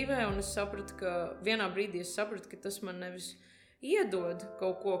manā dzīvē, un es sapratu, ka vienā brīdī ka tas man nevis iedod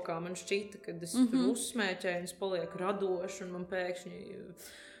kaut ko, kā man šķita, kad es tur uzsmēķēju un es palieku radoši, un man pēkšņi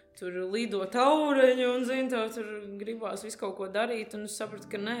tur lido taureņi, un tur gribās visu kaut ko darīt, un es sapratu,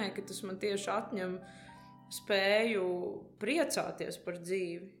 ka nē, ka tas man tieši atņem spēju priecāties par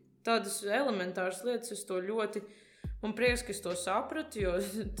dzīvi. Tādas elementāras lietas, es to ļoti... Man prieks, ka es to sapratu, jo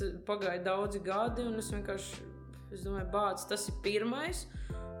pagāja daudzi gadi, un es vienkārši, domāju, tas ir pirmais.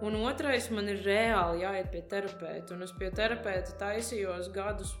 Un otrais, man ir reāli jāiet pie terapeita. Un es pie terapeita taisījos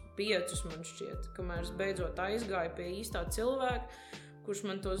gadus 5, man šķiet, kamēr es beidzot aizgāju pie īstā cilvēka, kurš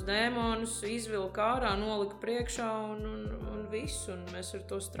man tos dēmonus izvilka ārā, nolika priekšā un visu, un mēs ar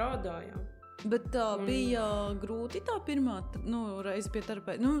to strādājām. Bet bija grūti tā pirmā reize pie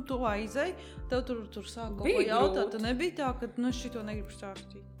terapeita. Tu aizēji, tev tur sāk kaut ko jautāt. Tu nebija tā, ka es šito negribu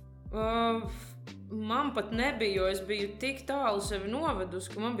stāstīt? Man pat nebija, jo es biju tik tālu sevi novedusi,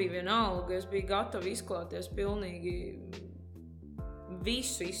 ka man bija vienalga. Es biju gatava izklāties pilnīgi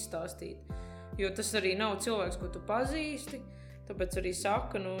visu izstāstīt. Jo tas arī nav cilvēks, ko tu pazīsti. Tāpēc arī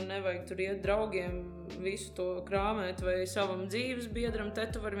saka, nevajag tur iet draugiem visu to krāmēt vai savam dzīves biedram, te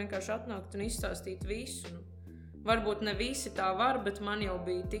tu vari vienkārši atnākt un izstāstīt visu. varbūt ne visi tā var, bet man jau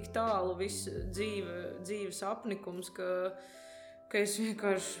bija tik tālu viss dzīves apnikums, ka es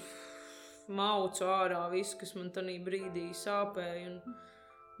vienkārši maucu ārā visu, kas man tanī brīdī sāpēja.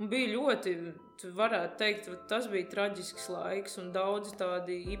 Un bija ļoti, varētu teikt, tas bija traģisks laiks, un daudzi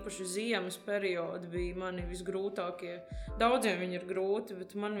tādi īpaši ziemas periodi bija mani visgrūtākie. Daudziem viņi ir grūti,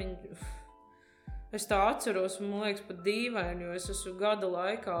 bet man viņi... Es tā atceros, un man liekas pat dīvaini, jo es esmu gada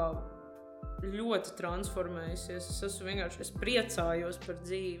laikā ļoti transformējusies. Es priecājos par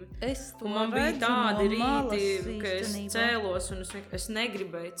dzīvi. Un man bija tādi rīti, ka es cēlos, un es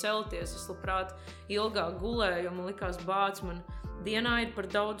negribēju celties. Es labprāt ilgāk gulēju, jo man likās bāc, man dienā ir par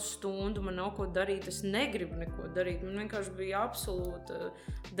daudz stundu, man nav ko darīt, es negribu neko darīt. Man vienkārši bija absolūta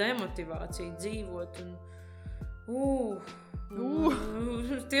demotivācija dzīvot.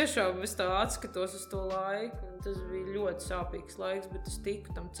 Tiešām es tā atskatos uz to laiku. Tas bija ļoti sāpīgs laiks, bet es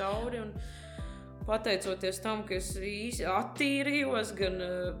tiku tam cauri. Un pateicoties tam, ka es īsi attīrījos,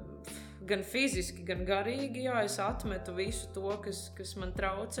 gan fiziski, gan garīgi, jā, es atmetu visu to, kas man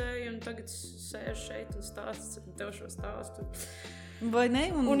traucēja, un tagad sēžu šeit un stāstu tev šo stāstu. Vai ne?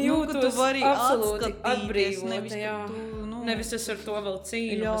 Un jūtos tu vari absolūti atbrīvot, nevis es ar to vēl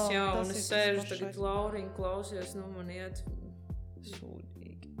cīnos, un es sēžu tagad Lauriņu klausies, man iet sūdīgi.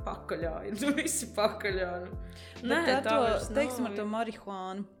 Pakaļā, visi pakaļā. Nē, tā vairs nav. Teiksim ar to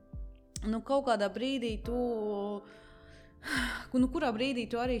marihuānu. Kaut kādā brīdī kurā brīdī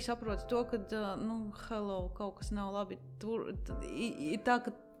tu arī saproti to, ka, kaut kas nav labi. Ir tā,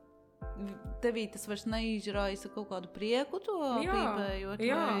 ka tevī tas vairs neizraisa kaut kādu prieku to pīpējot?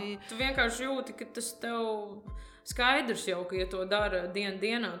 Jā, tu vienkārši jūti, ka tas tev skaidrs jau, ka ja to dara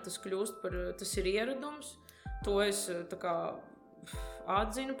dienā, tas kļūst par, tas ir ieradums. To es tā kā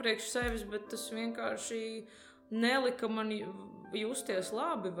atzinu priekš sevis, bet tas vienkārši nelika man justies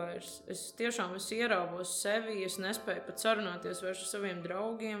labi vairs. Es tiešām ierāvos sevi, es nespēju pat sarunāties vairs ar saviem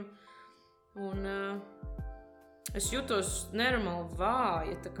draugiem. Un es jutos nenormāli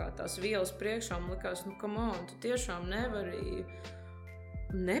vāja, tā kā tās vielas priekšā. Man likās, come on, tu tiešām nevari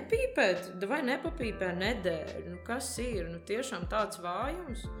nepīpēt, vai nepapīpē nedēļu. Kas ir? Tiešām tāds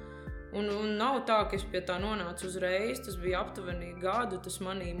vājums. Un nav tā, ka es pie tā nonācu uzreiz. Tas bija aptuveni gadu, tas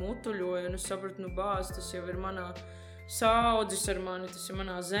manī mutuļoja, un es sapratu, bāz, tas jau ir manā saudzis ar mani, tas ir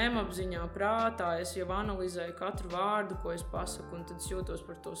manā zemapziņā, prātā. Es jau analizēju katru vārdu, ko es pasaku, un tad es jūtos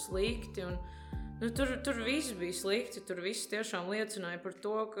par to slikti. Un, tur viss bija slikti, tur viss tiešām liecināja par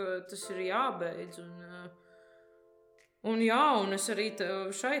to, ka tas ir jābeidz. Un es arī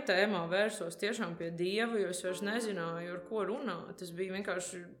šai tēmā vērsos tiešām pie Dieva, jo es vairs nezināju, ar ko runāt.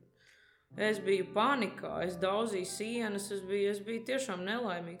 Es biju panikā, es daudzīju sienas, es biju tiešām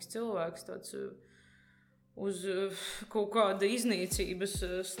nelaimīgs cilvēks, tāds uz kaut kāda iznīcības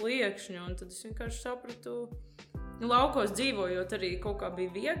sliekšņa, un tad es vienkārši sapratu, laukos dzīvojot arī kaut kā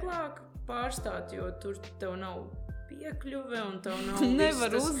bija vieglāk pārstāt, jo tur tev nav piekļuve, un tev nav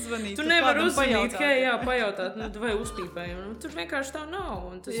nevar uzzvanīt. Tu nevar uzzvanīt, pajautāt, vai uzpīpējam. Tur vienkārši tā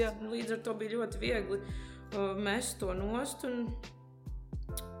nav, un tas līdz ar to bija ļoti viegli mest to nost,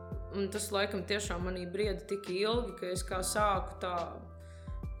 un tas laikam tiešām manī brieda tik ilgi, ka es kā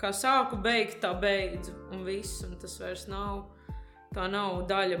sāku beigt, tā beidzu, un viss, un tas vairs nav, tā nav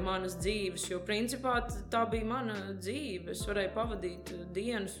daļa manas dzīves, jo principā tā bija mana dzīve. Es varēju pavadīt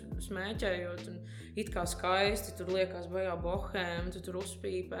dienas smēķējot, un it kā skaisti, tur liekas baigā bohēma, tu tur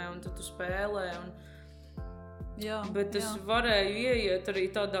uzpīpē, un tu spēlē, bet es varēju ieiet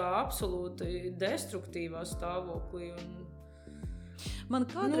arī tādā absolūti destruktīvā stāvoklī, Man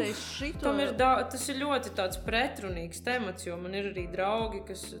kādreiz tas ir ļoti tāds pretrunīgs temats, jo man ir arī draugi,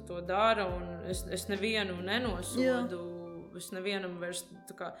 kas to dara, un es nevienu nenosodu. Es nevienam vairs,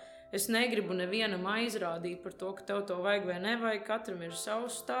 es negribu nevienam aizrādīt par to, ka tev to vajag vai nevajag. Katram ir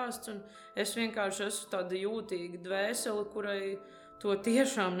savs stāsts, un es vienkārši esmu tāda jūtīga dvēsele, kurai to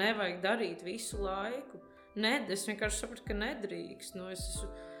tiešām nevajag darīt visu laiku. Es vienkārši sapratu, ka nedrīkst.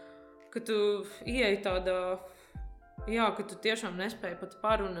 Ka tu ieej tādā... ka tu tiešām nespēji pat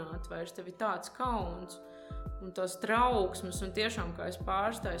parunāt vairs, tev ir tāds kauns un tās trauksmes, un tiešām, kā es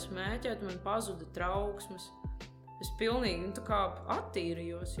pārstāju smēķēt, man pazuda trauksmes. Es pilnīgi,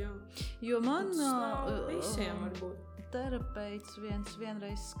 attīrījos, Jo man visiem varbūt. Terapeits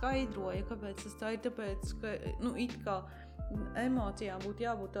vienreiz skaidroja, kāpēc tas tā ir, tāpēc, ka, it kā emocijām būtu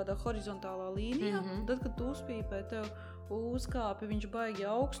jābūt tādā horizontālā līnijā, tad, kad tu uzpīpē, tev uzkāpi, viņš baigi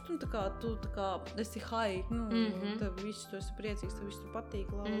augstu, un tu esi high, tev viss, tu esi priecīgs, tev viss tur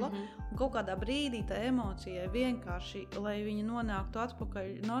patīk, un kaut kādā brīdī tā emocijai vienkārši, lai viņa nonāktu atpakaļ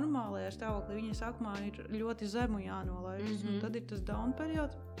normālajā stāvoklī, viņa sākumā ir ļoti zemu jānolaižas, un tad ir tas down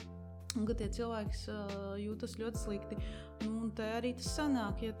periods, Un, kad tie cilvēki jūtas ļoti slikti. Un te arī tas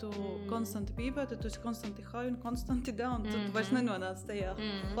sanāk, ja tu konstanti pīpē, tad tu esi konstanti high un konstanti down. Tad tu vairs nenonāc tajā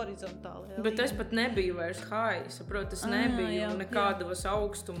horizontālajā. Bet es pat nebiju vairs high, saprotu, es nebiju nekādos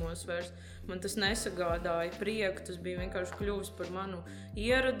augstumos vairs. Man tas nesagādāja prieku, tas bija vienkārši kļuvis par manu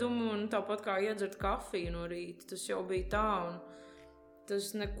ieradumu. Un tāpat kā iedzert kafiju no rīta, tas jau bija tā. Un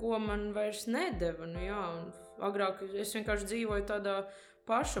tas neko man vairs nedeva. Nu, jā, un agrāk es vienkārši dzīvoju tādā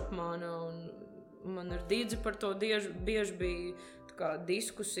pašapmānā, un man ar Dīdzi par to bieži bija tā kā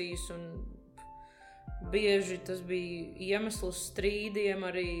diskusijas, un bieži tas bija iemesls strīdiem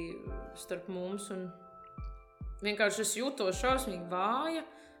arī starp mums, un vienkārši es jūtos šausmīgi vāja,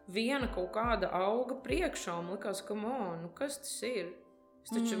 viena kaut kāda auga priekšā, un likās, nu kas tas ir? Es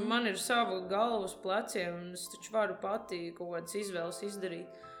taču, man ir sava galva uz pleciem, un es taču varu pati kaut kādas izvēles izdarīt.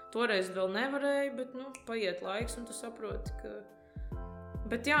 Toreiz vēl nevarēju, bet, paiet laiks, un tu saproti, ka...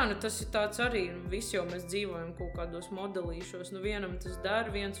 Bet jā, tas ir tāds arī, visi jau mēs dzīvojam kaut kādos modelīšos, vienam tas dara,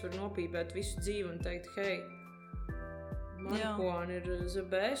 viens var nopīpēt visu dzīvi un teikt, hei, marihuāna ir the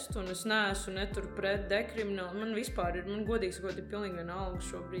best, un es neesmu netur pret dekriminālu, man vispār ir, man godīgi sakot, ir pilnīgi vienalga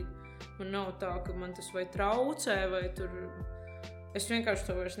šobrīd, man nav tā, ka man tas vai traucē, vai tur, es vienkārši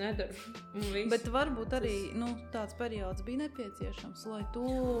to vairs nedaru. Bet varbūt arī tāds periods bija nepieciešams, lai tu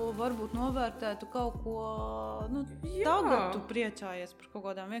varbūt novērtētu kaut ko, tagad tu priecājies par kaut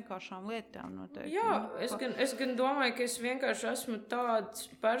kādām vienkāršām lietām noteikti. Jā, es gan domāju, ka es vienkārši esmu tāds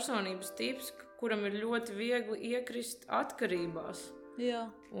personības tips, kuram ir ļoti viegli iekrist atkarībās. Jā.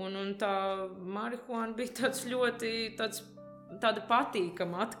 Un tā marihuāna bija tāda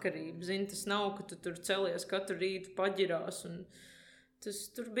patīkama atkarība. Zini, tas nav, ka tu tur celies katru rītu paģirās un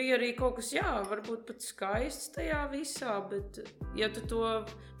tur bija arī kaut kas, varbūt pat skaists tajā visā, bet ja tu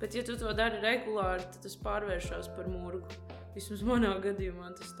to dari regulāri, tad tas pārvēršās par murgu. Vismaz manā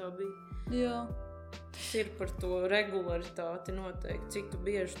gadījumā tas tā bija. Jā. Tas ir par to regularitāti noteikti, cik tu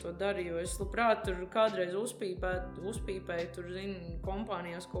bieži to dari, jo es labprāt tur kādreiz uzpīpēju, tur, zini,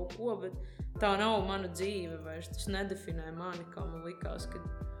 kompānijās kaut ko, bet tā nav mana dzīve vairs, tas nedefinē mani, kā man likās, ka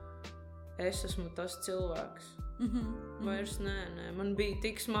es esmu tas cilvēks. Vairs nē. Man bija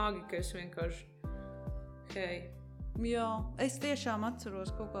tik smagi, ka es vienkārši, hei. Jā, es tiešām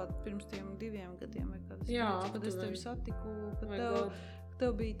atceros kaut kādu pirms tiem 2 gadiem, vai kad es tevi satiku, kad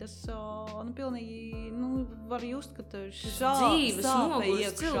tev bija tas, pilnīgi, var just, ka tev ir dzīves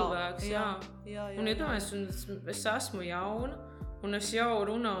noguris cilvēks, jā. Un iedomājies, es esmu jauna, un es jau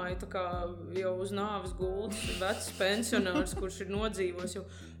runāju tā kā jau uz nāves gultas, vecs pensionārs, kurš ir nodzīvos jau,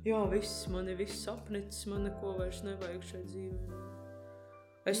 man ir viss sapnicis, man neko vairs nevajag šai dzīvē.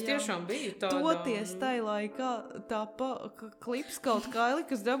 Es tiešām biju tādā. Toties tai laikā tā klips kaut Kaili,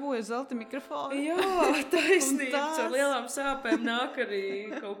 kas dabūja zelta mikrofonu. Jā, taisnība. Ar lielām sāpēm nāk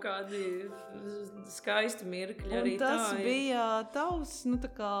arī kaut kādi skaisti mirkļi. Arī tas bija tavs,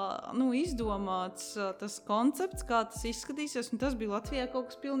 izdomāts tas koncepts, kā tas izskatīsies, un tas bija Latvijā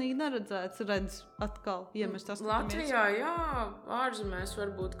kaut kas pilnīgi neredzēts, redz atkal, ja mēs tas Latvijā, jā, ārzemēs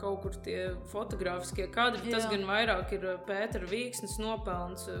varbūt kaut kur tie fotogrāfiskie kadri, tas gan vairāk ir Pētera Vīksnes nopelns,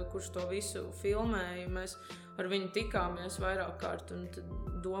 kurš to visu filmēja. Mēs ar viņu tikāmies vairāk kārt un tad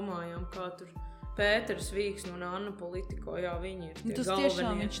domājām, kā tur Pēters Vīksne un Anna Politiko, viņi ir tie tas galvenie. Tas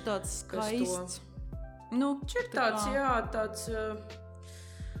tiešām viņš tāds skaists. Ir tāds, tāds...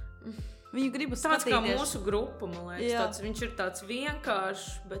 Viņu gribas tāds skatīties. Kā mūsu grupa, man liekas. Viņš ir tāds vienkāršs,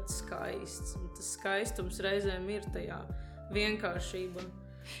 bet skaists. Un tas skaistums reizēm ir tajā vienkāršībā.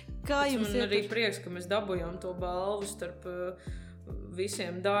 Man arī prieks, ka mēs dabujām to balvu starp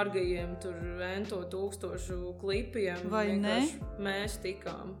visiem dārgajiem tur 1000 klipiem. Vai ne? Mēs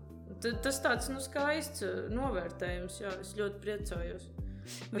tikām. Tas tāds skaists novērtējums, es ļoti priecājos.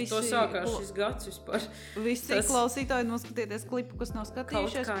 Ar to sākās šis gads vispār. Visi klausītāji noskatieties klipu, kas nav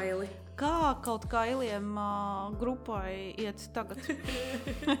skatījušies. Kaut kaili. Kā kaut kailiem grupai iet tagad?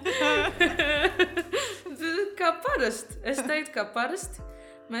 Kā parasti. Es teiktu, kā parasti.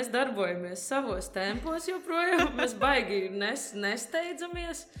 Mēs darbojamies savos tempos joprojām. Mēs baigi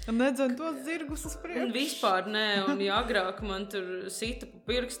nesteidzamies. Nedzen tos zirgus uz priekšu. Un vispār nē. Un agrāk man tur sita pa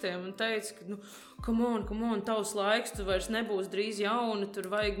pirkstiem un teica, ka come on, tavs laiks, tu vairs nebūs drīz jauna,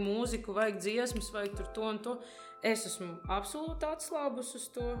 tur vajag mūziku, vajag dziesmas, vajag tur to un to. Es esmu absolūti atslābus uz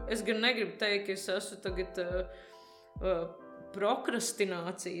to. Es gan negribu teikt, ka es esmu tagad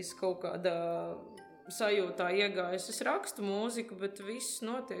prokrastinācijas kaut kādā sajūtā iegājis. Es rakstu mūziku, bet viss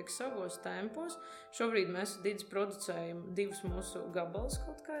notiek savos tempos. Šobrīd mēs ar Didzi producējam 2 mūsu gabalus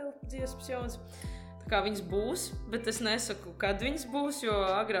kaut kā dziesmas jaunas. Tā kā viņas būs, bet es nesaku, kad viņas būs, jo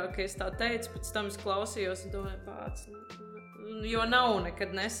agrāk es tā teicu, pēc tam es klausījos un domāju, pats, jo nav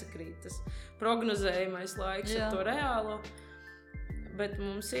nekad nesakrīt tas prognozējamais laiks ar to reālo. Bet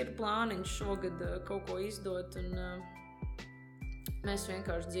mums ir plāniņš šogad kaut ko izdot, un mēs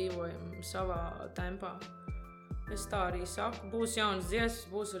vienkārši dzīvojam savā tempā. Es tā arī saku, būs jaunas dziesmas,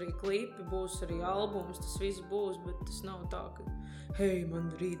 būs arī klipi, būs arī albums, tas viss būs, bet tas nav tā, ka hei, man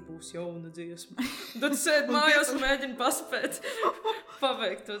rīt būs jauna dziesma. Tad sēd mājās un mēģina paspēt,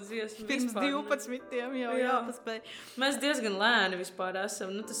 paveikt to dziesmu. Pirms 12 jau jāpaspēj. Mēs diezgan lēni vispār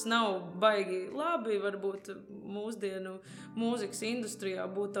esam, tas nav baigi labi, varbūt mūsdienu mūzikas industrijā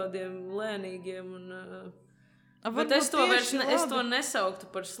būt tādiem lēnīgiem un... Bet es to nesauktu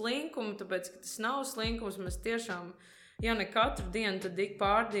par slinkumu, tāpēc, ka tas nav slinkums. Mēs tiešām, ja ne katru dienu, tad ik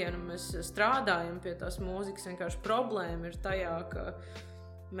pārdienu mēs strādājam pie tās mūzikas. Vienkārši problēma ir tajā, ka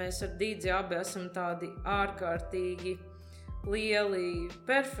mēs ar Dīdzi abi esam tādi ārkārtīgi lieli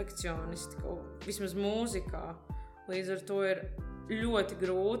perfekcionisti, vismaz mūzikā. Līdz ar to ir ļoti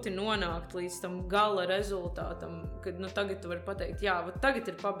grūti nonākt līdz tam gala rezultātam, kad tagad tu vari pateikt, jā,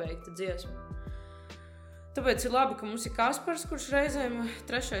 tagad ir pabeigta dziesma. Tāpēc ir labi, ka mums ir Kaspars, kurš reizēm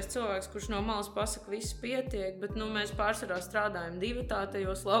trešais cilvēks, kurš no malas pasaka, viss pietiek, bet mēs pārsvarā strādājam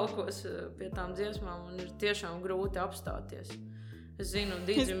divitātajos laukos pie tām dziesmām un ir tiešām grūti apstāties. Es zinu,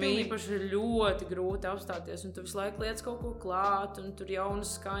 Dīdzim īpaši ir ļoti grūti apstāties un tu visu laiku liec kaut ko klāt un tur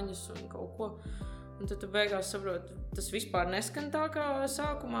jaunas skaņas un kaut ko. Un tad tu beigās saproti, tas vispār neskan tā, kā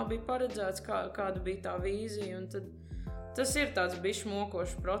sākumā bija paredzēts, kāda bija tā vīzija un tad tas ir tāds bišķi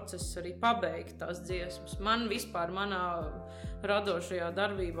mokošs process arī pabeigt tās dziesmas. Man vispār manā radošajā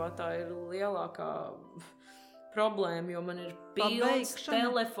darbībā tā ir lielākā problēma, jo man ir pilns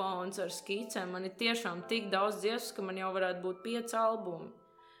telefons ar skicēm. Man ir tiešām tik daudz dziesmas, ka man jau varētu būt 5 albumi.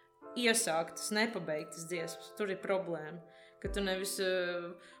 Iesāktas, nepabeigtas dziesmas. Tur ir problēma, ka tu nevis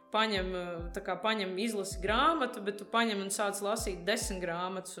paņem izlasi grāmatu, bet tu paņem un sāc lasīt 10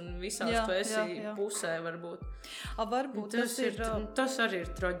 grāmatas un visās tu esi pusē varbūt. Varbūt tas arī ir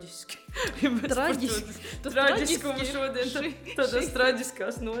traģiski. Traģiskumu šodien, tādas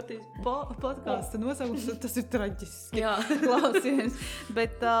traģiskās notīs. Podkāsta nosaukums, tas ir traģiski. Klausies.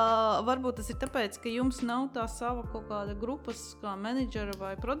 Bet varbūt tas ir tāpēc, ka jums nav tā sava kaut kāda grupas kā menedžera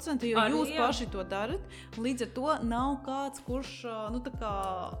vai producenta, jo jūs paši to darat. Līdz ar to nav kāds, kurš, tā kā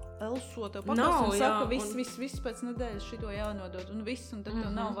Elso tev podkāstu un saka, viss pēc nedēļas šito jānodod un viss, un tad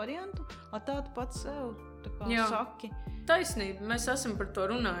tev nav variantu. Tādu pats sev saki. Taisnība, mēs esam par to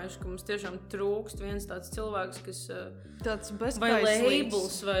runājuši, ka mums tiešām trūkst viens tāds cilvēks, kas vai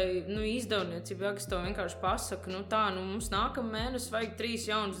labels, vai izdevniecība, kas tev vienkārši pasaka, mums nākamā mēnesi vajag 3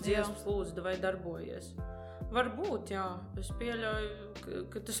 jaunas dziesmas, lūdzu, vai darbojies. Varbūt, jā, es pieļauju,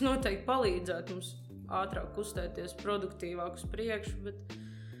 ka tas noteikti palīdzētu mums ātrāk kustēties, produktīvāk uz priekšu, bet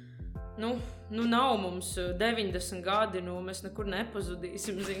nav mums 90 gadi, mēs nekur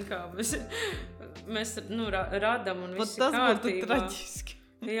nepazudīsim, zin kā, mēs radam un viss ir kārtībā. Tas būtu traģiski.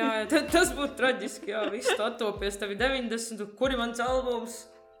 Jā, tas būtu traģiski, jā, viss tu attopies, tev ir 90, kur ir mans albums?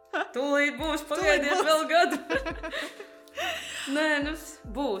 Tūlīt būs, pagaidiet vēl gadu. Nē,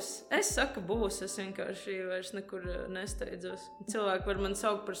 būs. Es saku būs, es vienkārši vairs nekur nesteidzos. Cilvēki var man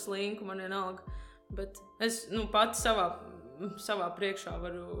saukt par slinku, man vienalga, bet es pati savā priekšā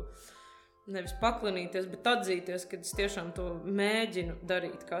varu nevis paklinīties, bet atzīties, ka es tiešām to mēģinu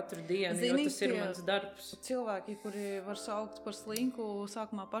darīt katru dienu, jo tas ir mans darbs. Cilvēki, kuri var saukt par slinku,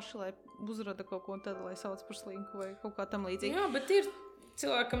 sākumā paši, lai uzrada kaut ko un tad, lai sauc par slinku vai kaut kā tam līdzīgi. Jā, bet ir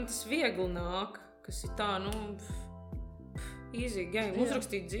cilvēkam tas viegli nāk, kas ir tā, easy game.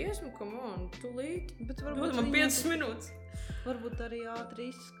 Uzrakstīt dziesmu, come on, tūlīt. Bet varbūt man 5 minūtes. Varbūt arī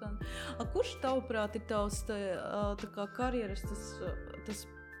ātri izskan. Kurš tavuprāt ir tavs tā kā karjeras tas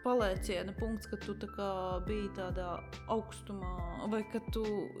palēciena punkts, kad tu tā kā biji tādā augstumā vai kad tu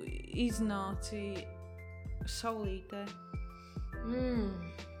iznāci saulītē?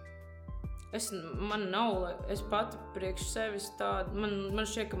 Es pati priekš sevis tādu, man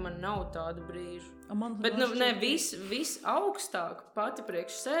šķiet, ka man nav tādu brīžu. Bet viss augstāk pati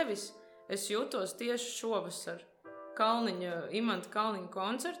priekš sevis es jūtos tieši šovasar Imanta Kalniņa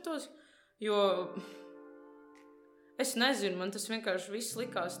koncertos, jo es nezinu, man tas vienkārši viss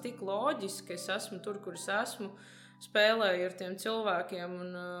likās tik loģiski, es esmu tur, kur es esmu, spēlēju ar tiem cilvēkiem,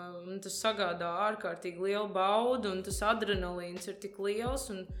 un tas sagādā ārkārtīgi lielu baudu, un tas adrenalīns ir tik liels,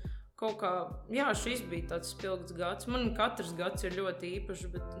 un kaut kā, šis bija tāds spilgts gads. Man katrs gads ir ļoti īpašs,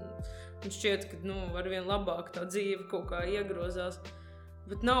 bet man šķiet, ka arvien labāk tā dzīve kaut kā iegrozās.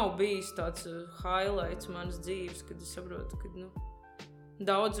 Bet nav bijis tāds highlights manas dzīves, kad es saprotu, ka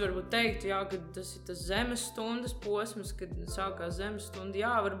daudz varbūt teikt, ka tas ir tas zemes stundas posms, kad sākās zemes stunda.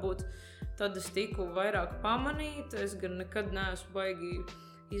 Jā, varbūt tad es tiku vairāk pamanīt, es gan nekad neesmu baigi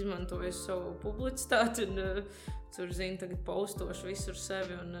izmantojis savu publicitāti un tur, tagad postošu visur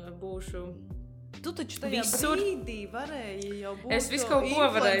sevi un būšu Tu taču tajā brīdī varēji jau būt Es visu kaut ko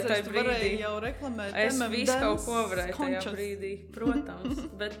varēju tajā brīdī. Varēji jau reklamēt Es visu kaut ko varēju tajā brīdī, protams.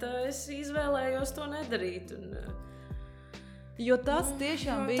 Bet es izvēlējos to nedarīt. Un, jo tas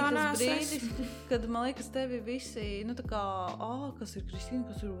tiešām bija tas brīdis, kad, man liekas, tevi visi, tā kā, kas ir Kristīna,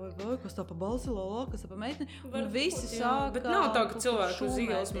 kas ir vai, kas tā pa balsi, kas tā pa meiteni, un visi sāka... Bet nav tā, ka cilvēku uz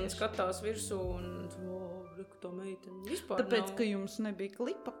ielas man skatās virsū un, reku tā meiteni, vispār Tāpēc, nav. ka jums nebija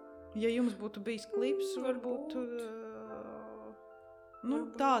klipa. Ja jums būtu bijis klips, varbūt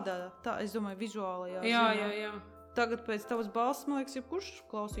tādā, es domāju, vizuālajā ziņā. Jā. Tagad pēc tavas balss, man liekas, jebkurš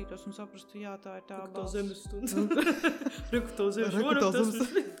klausītos un saprastu, jā, tā ir tā balss. Zemes stunda. Reku tā zemes.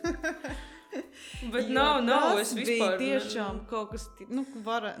 Bet nav, es vispār... Tas bija tiešām kaut kas,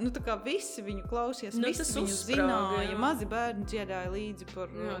 tā kā visi viņu klausies, visi viņu zināja, mazi bērni dziedāja līdzi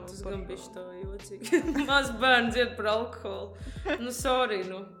par... Jā, tas gan bišķi tā jocīgi. Mazi bērni dzied par alkoholu. Sorry,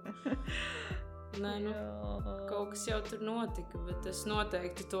 Nē, kaut kas jau tur notika, bet es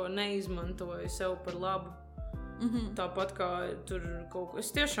noteikti to neizmantoju sev par labu. Tāpat kā tur kaut ko...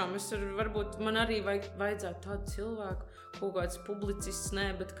 varbūt man arī vajadzētu tādu cilvēku, kaut kāds publicists,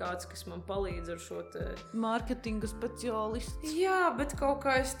 bet kāds, kas man palīdz ar šo te... Mārketinga speciālists. Jā, bet kaut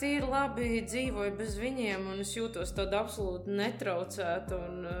kā es tīri labi dzīvoju bez viņiem, un es jūtos tādu absolūti netraucēta,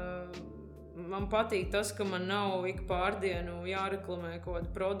 un man patīk tas, ka man nav ik pārdienu jāreklamē kaut kādi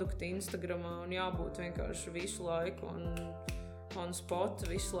produkti Instagramā, un jābūt vienkārši visu laiku, un on spot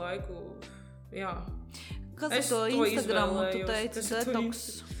visu laiku, jā. Kas ar to Instagramu tu teici, detoks?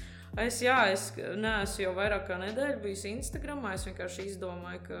 Es neesmu jau vairāk kā nedēļu bijis Instagramā, es vienkārši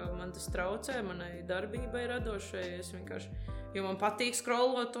izdomāju, ka man tas traucē, manai darbībai radošai, jo man patīk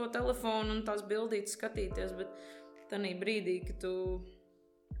scrollot to telefonu un tās bildītes skatīties, bet tanī brīdī,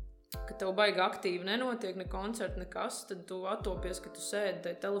 ka tev baigi aktīvi nenotiek ne koncerti, nekas, tad tu attopies, ka tu sēdi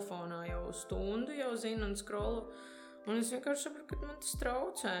tajā telefonā jau stundu, jau zini un scrollo, un es vienkārši saprotu, ka man tas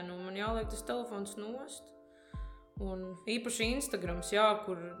traucē, man jāliek tas telefons nost. Un īpaši Instagrams,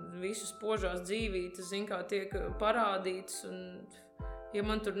 kur visu spožās dzīvītes, kā tiek parādītas, un ja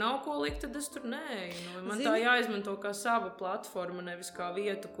man tur nav ko likt, tad es tur neeju. Man tā jāizmanto kā sava platforma, nevis kā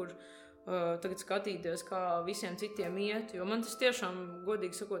vieta, kur tagad skatīties, kā visiem citiem iet, jo man tas tiešām,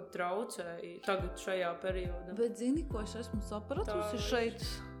 godīgi sakot, traucēja tagad šajā periodā. Bet zini, ko es esmu sapratusi šeit,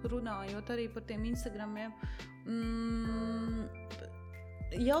 runājot arī par tiem Instagramiem?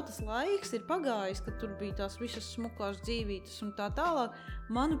 Jau tas laiks ir pagājis, kad tur bija tās visas smukās dzīvītes un tā tālāk.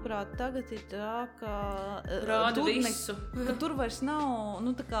 Manuprāt, tagad ir tā, ka... Rāda visu. Ka tur vairs nav,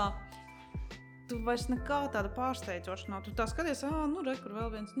 tā kā... Tu vairs nekā tāda pārsteidzoša nav. Tu tā skaties, kur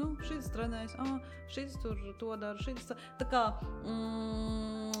vēl viens, šis trenējas, šis tur to dara, šis tā kā...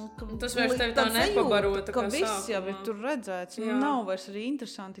 Tas vairs tevi tā nepabarota, ka viss jau ir tur redzēts. Nav vairs arī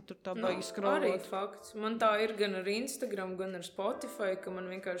interesanti tur tā baigi scrollot. Arī fakts. Man tā ir gan ar Instagram, gan ar Spotify, ka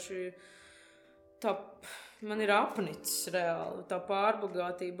man vienkārši tā... Man ir apnicis reāli, tā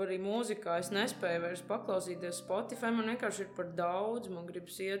pārbagātība arī mūzikā. Es nespēju vairs paklausīties Spotify, man vienkārši ir par daudz. Man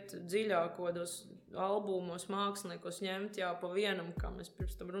gribas iet dziļākodos albumos, māksliniekos ņemt, pa vienam, kā mēs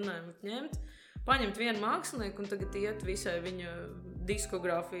pirms tam runājam, paņemt vienu mākslinieku un tagad iet visai viņa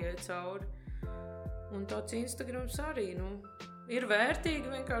diskogrāfijai cauri. Un tāds Instagrams arī, ir vērtīgi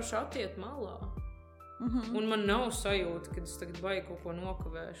vienkārši attiet malā. Un man nav sajūta, ka es tagad baigi kaut ko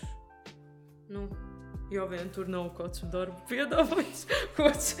nokavēšu. Jo vien tur nav kāds darba piedāvājums,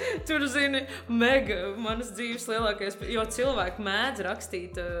 kāds tur, mega manas dzīves lielākais, jo cilvēki mēdz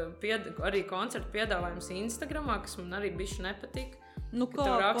rakstīt arī koncertu piedāvājumus Instagramā, kas man arī bišķi nepatīk. Ka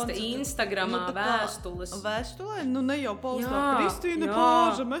tev raksta Instagramā vēstules. Vēstulē? Ne jau paustā Kristīna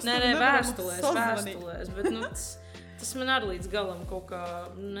Pāža, mēs tur nevaram vēstulēs, bet tas man arī līdz galam kaut kā,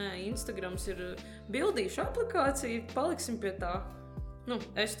 Instagrams ir bildīšu aplikācija, paliksim pie tā.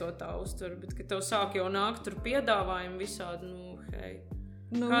 Es to tā uztveru, bet, kad tev sāk jau nākt tur piedāvājumi visādi, hei.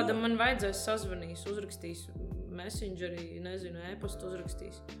 Kādam man vajadzēs sazvanīs, uzrakstīs messengerī, e-pastu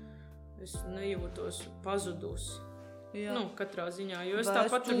uzrakstīs. Es nejūtos pazudusi. Katrā ziņā, jo es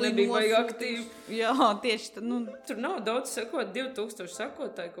tāpat tur nebiju baigi aktīvi. Jā, tieši tā. Tur nav daudz sekot, 2000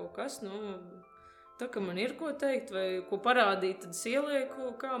 sekotāji kaut kas, tā, ka man ir ko teikt vai ko parādīt, tad es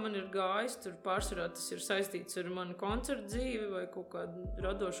ielieku, kā man ir gājis. Tur pārsvarā tas ir saistīts ar manu koncertu dzīvi vai kaut kādu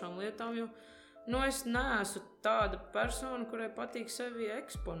radošām lietām, jo es neesmu tāda persona, kurai patīk sevi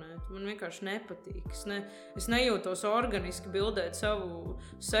eksponēt. Man vienkārši nepatīk. Es nejūtos organiski bildēt savu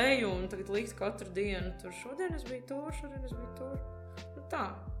seju un tagad likt katru dienu. Tur šodien es biju tur. Tā.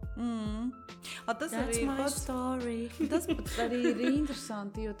 Tas That's arī my story. Tas pat arī ir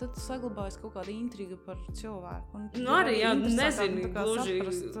interesanti, jo tad saglabājas kaut kāda intriga par cilvēku. Arī, nezinu, gluži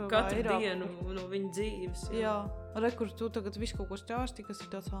katru dienu no viņa dzīves. Jā, kur tu tagad visu kaut ko stāsti, kas ir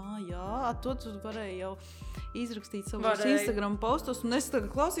tāds, to tu varēji jau izrakstīt savos Instagram postos, un es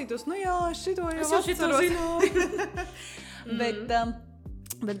tagad klausītos, es šito jau atceros.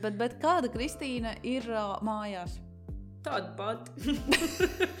 Bet kāda Kristīna ir mājās? Tāda pati.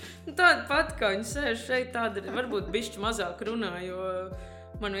 Tāda pati, kā viņa sēž šeit, tāda varbūt bišķi mazāk runā, jo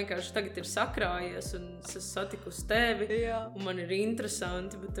man vienkārši tagad ir sakrājies un es satikusi tevi, un man ir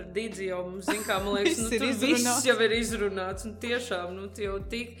interesanti, bet ar Didzi jau, zin kā, man liekas, tur viss jau ir izrunāts, un tiešām, tu jau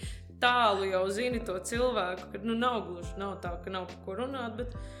tik tālu jau zini to cilvēku, ka, nav gluži, nav tā, ka nav par ko runāt,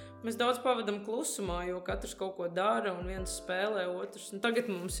 bet mēs daudz pavadam klusumā, jo katrs kaut ko dara un viens spēlē otrs. Un tagad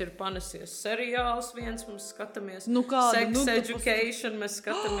mums ir panesies seriāls viens, mums skatāmies Sex Education, mēs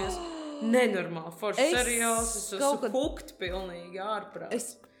skatāmies nenormāli forši seriāls. Es esmu hooked pilnīgi ārprāt.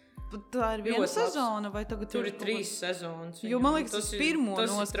 Tā ir viena sezona vai tagad tur ir 3 sezonas? Jo man liekas, tas pirmo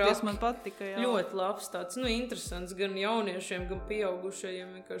noskaties man patika. Ļoti labs tāds, interesants gan jauniešiem, gan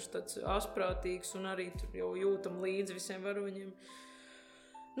pieaugušajiem, vienkārši tāds asprātīgs un arī tur jau jūtam līdzi visiem varoņiem.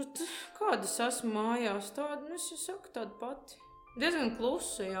 Kāda es esmu mājās, tāda, es jau saku, tāda pati. Diezgan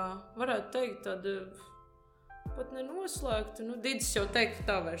klusa, varētu teikt, tāda pat nenoslēgta. Didis jau teikt, ka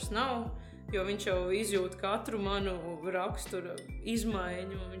tā vairs nav, jo viņš jau izjūt katru manu raksturu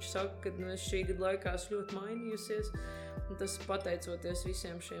izmaiņu. Viņš saka, ka es šī gada laikā esmu ļoti mainījusies. Un tas pateicoties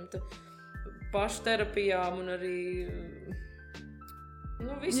visiem šiem pašterapijām un arī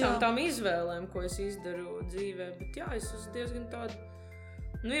visām tām izvēlēm, ko es izdaru dzīvē. Bet es esmu diezgan tāda.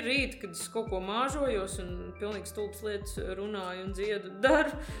 Ir rīt, kad es kaut ko māžojos un pilnīgi stulbas lietas runāju un dziedu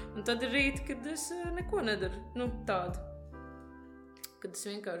daru, un tad ir rīt, kad es neko nedaru. Tādu. Kad es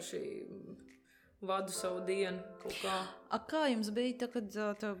vienkārši vadu savu dienu kaut kā. Kā jums bija, kad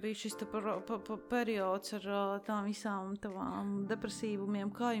tev bija šis periods ar tām visām tavām depresīvumiem?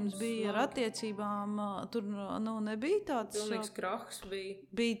 Kā jums bija ar attiecībām? Tur nebija tāds... Pilnīgs krahs bija.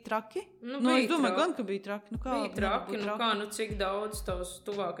 Bija traki? Bija es domāju, gan, ka bija traki. Bija traki, cik daudz tavs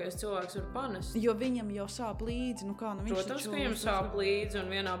tuvākais cilvēks var panest? Jo viņam jau sāp līdzi. Protams, ka viņam sāp līdzi, un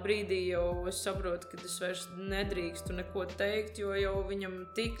vienā brīdī jau es saprotu, ka es vairs nedrīkstu neko teikt, jo jau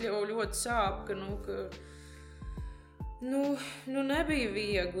viņam tik jau ļoti sāp, ka nebija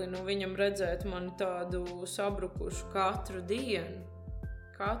viegli viņam redzēt mani tādu sabrukušu katru dienu.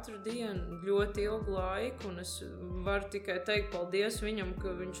 Katru dienu ļoti ilgu laiku, un es varu tikai teikt paldies viņam,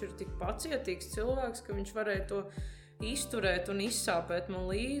 ka viņš ir tik pacietīgs cilvēks, ka viņš varēja to izturēt un izsāpēt man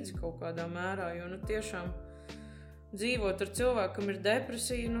līdzi kaut kādā mērā, jo tiešām dzīvot ar cilvēkam ir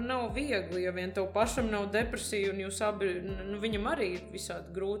depresija, nav viegli, ja vien tev pašam nav depresija, un jūs abi, viņam arī ir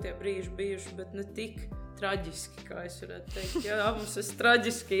visādi grūtie brīži bijuši, bet ne tik traģiski, kā es varētu teikt. Mums es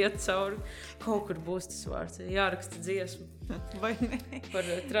traģiski iet cauri. Kaut kur būs tas vārds. Jāraksta dziesma. Vai ne? Par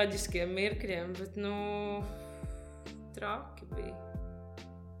traģiskiem mirkļiem, bet, traki bija.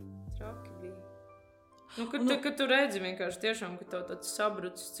 Kad tu redzi vienkārši tiešām, ka tev tāds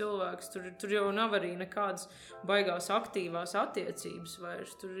sabrucis cilvēks, tur jau nav arī nekādas baigās aktīvās attiecības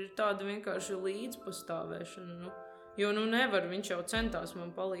vairs. Tur ir tāda vienkārši līdzpastāvēšana, Jo nevar, viņš jau centās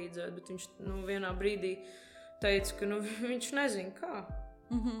man palīdzēt, bet viņš vienā brīdī teica, ka viņš nezina kā.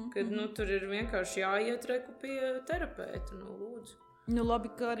 Kad tur ir vienkārši jāiet reku pie terapeita, lūdzu. Labi,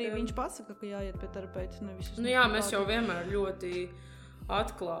 ka arī viņš pasaka, ka jāiet pie terapeita. Mēs jau vienmēr ļoti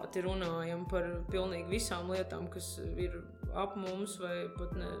atklāti runājam par pilnīgi visām lietām, kas ir ap mums vai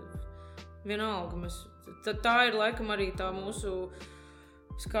pat ne. Vienalga, tā ir laikam arī tā mūsu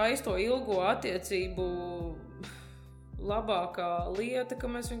skaisto ilgo attiecību labākā lieta, ka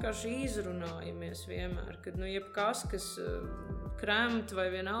mēs vienkārši izrunājamies vienmēr, kad jebkas, kas kremt vai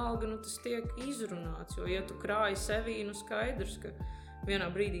vienalga, tas tiek izrunāts, jo ja tu krāji sevī, skaidrs, ka vienā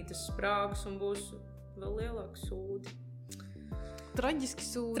brīdī tas sprāgs un būs vēl lielāks sūdi. Traģiski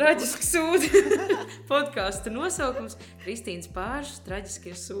sūdi. Podkasta nosaukums Kristīnas Pāršas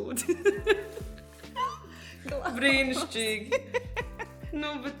traģiskie sūdi. Brīnišķīgi.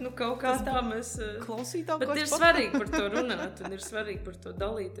 Bet kaut kā tā mēs... Bet ir svarīgi par to runāt un ir svarīgi par to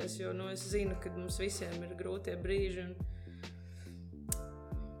dalīties, jo es zinu, ka mums visiem ir grūtie brīži.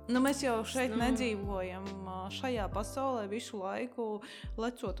 Mēs jau šeit nedzīvojam šajā pasaulē visu laiku,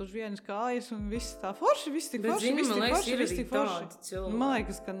 lecot uz vienas kājas un viss tā forši, viss tik forši, viss tik forši. Man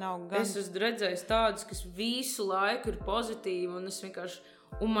liekas, ka nav gan. Es esmu redzējis tādus, kas visu laiku ir pozitīvi un es vienkārši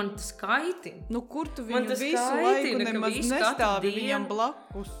Un man tas kaitina. Nu, kur tu viņu visu laiku nemaz nestāvi viņam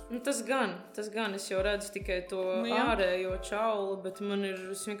blakus? Nu, tas gan. Es jau redzu tikai to ārējo čaulu, bet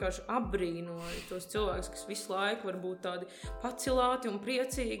es vienkārši apbrīnoju tos cilvēkus, kas visu laiku var būt tādi pacilāti un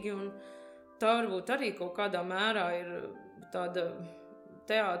priecīgi. Un tā varbūt arī kaut kādā mērā ir tāda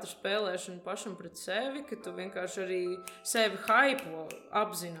teātra spēlēšana pašam pret sevi, ka tu vienkārši arī sevi haipo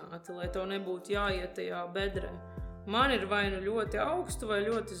apzināti, lai tev nebūtu jāiet tajā bedrē. Man ir vai nu ļoti augstu, vai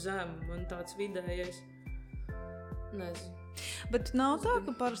ļoti zemu. Man tāds vidējais. Nezinu. Bet nav tā,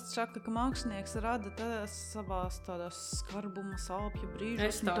 ka parasti saka, ka mākslinieks rada savās tādās skarbuma sāpju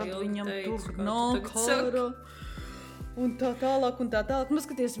brīžos, un tad viņam tur nāk ārā. Un tā tālāk. Man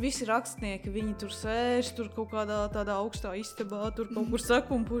skaties, visi rakstnieki, viņi tur sēž, tur kaut kādā tādā augstā istabā, tur kaut kur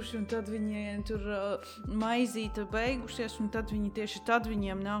sakumpuši, un tad viņiem tur maizīte beigušies, un tad tieši tad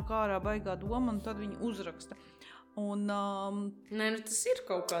viņiem nāk ārā baigā doma, un tad viņi uzraksta. Un, Nē, tas ir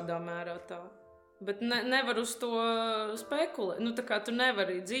kaut kādā mērā tā. Bet nevar uz to spekulēt. Nu, tā kā tu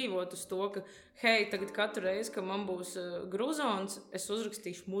nevari dzīvot uz to, ka, hei, tagad katru reizi, kad man būs gruzons, es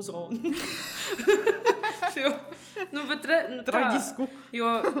uzrakstīšu muzonu. Traģisku. Jo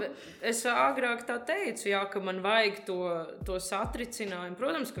es agrāk tā teicu, jā, ka man vajag to satricinājumu.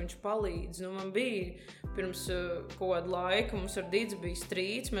 Protams, ka viņš palīdz. Nu, man bija pirms kaut kādu laiku, mums ar Dīdzi bija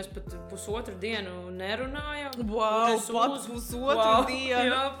strīds, mēs pat pusotru dienu nerunājām. Pusotru dienu?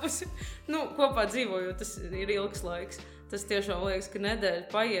 Jā, kopā dzīvojot, tas ir ilgs laiks. Tas tiešām liekas, ka nedēļa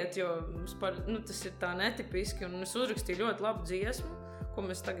paiet, jo tas ir tā netipiski, un es uzrakstīju ļoti labu dziesmu,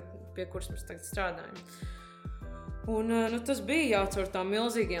 pie kuras mēs tagad strādājam. Un tas bija jācaur tām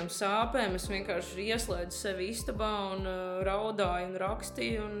milzīgajām sāpēm. Es vienkārši ieslēdzu sevi istabā un raudāju un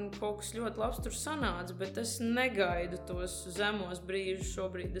rakstīju, un kaut kas ļoti labs tur sanāca, bet es negaidu tos zemos brīžus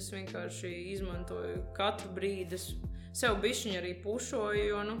šobrīd. Es vienkārši izmantoju katru brīdi. Es sev bišķiņu arī pušoju,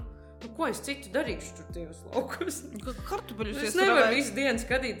 jo, ko es citu darīšu tur tajos laukos? Es nevaru visu dienu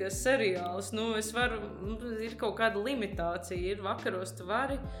skatīties seriālus. Es varu, ir kaut kāda limitācija, ir vakaros tu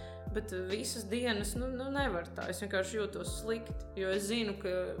vari, bet visas dienas, nevar tā. Es vienkārši jūtos slikti, jo es zinu,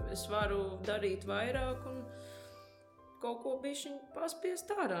 ka es varu darīt vairāk un kaut ko bišķiņ paspiest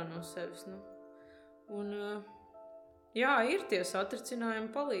ārā no sevis. Un, jā, ir tie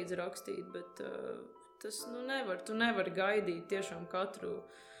satricinājumi palīdz rakstīt, bet tas, tu nevari gaidīt tiešām katru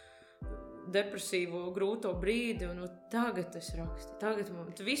depresīvo, grūto brīdi, un tagad es rakstu. Tagad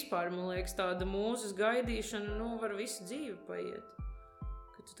vispār, man liekas, tāda mūzes gaidīšana, var visu dzīvi paiet.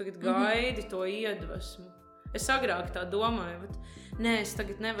 Ka tu tagad gaidi to iedvesmu. Es agrāk tā domāju, bet nē, es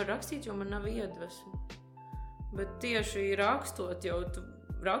tagad nevaru rakstīt, jo man nav iedvesmu. Bet tieši rakstot, jau tu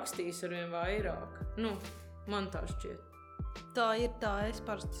rakstīsi arvien vairāk. Man tā šķiet. Tā ir tā, es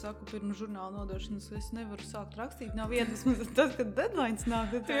parasti saku pirms žurnāla nodošanas, es nevaru sākt rakstīt, nav iedvesmas, tad, kad deadlines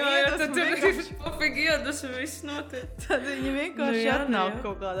nāk, tad tad ir pofīgi iedvesma, viss notiek. Tad viņi vienkārši atnāk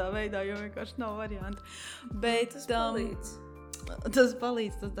kaut kādā veidā, jo vienkārši nav varianti. Bet tas palīdz. Tas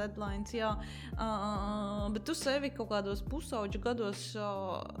palīdz, tas deadlines, jā. Bet tu sevi kaut kādos pusauģu gados,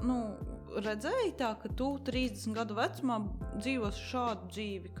 redzēji tā, ka tu 30 gadu vecumā dzīvosi šādu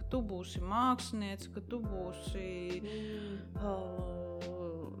dzīvi, ka tu būsi mākslinieci, ka tu būsi,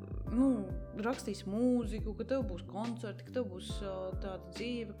 rakstīsi mūziku, ka tev būs koncerti, ka tev būs tāda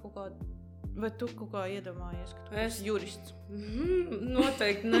dzīve kaut kāda, vai tu kaut kā iedomājies, ka tu būsi jurists?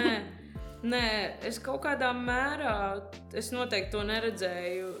 Noteikti nē. Nē, es kaut kādā mērā, es noteikti to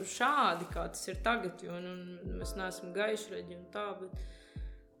neredzēju šādi, kā tas ir tagad, jo mēs neesam gaišreģi un tā,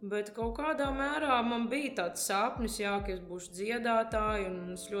 bet kaut kādā mērā man bija tāds sapnis, jā, ka es būšu dziedātāji,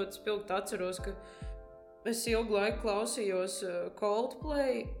 un es ļoti spilgti atceros, ka es ilgu laiku klausījos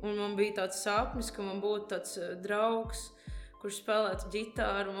Coldplay, un man bija tāds sapnis, ka man būtu tāds draugs, kurš spēlētu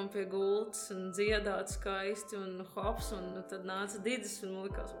ģitāru man pie gultas un dziedātu skaisti un hops, un tad nāca Dīdzis un man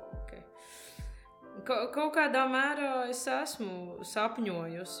likās, ok. Kaut kādā mērā es esmu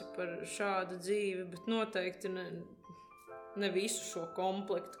sapņojusi par šādu dzīvi, bet noteikti ne visu šo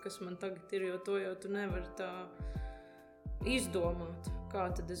komplektu, kas man tagad ir, jo to jau tu nevari tā izdomāt,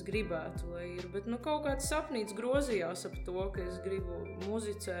 kā tad es gribētu, lai ir. Bet kaut kāds sapnīts grozījās ap to, ka es gribu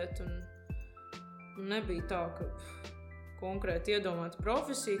muzicēt, un nebija tā, ka konkrēti iedomāt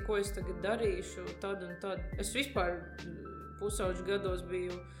profesiju, ko es tagad darīšu, tad un tad. Es vispār pusauģu gados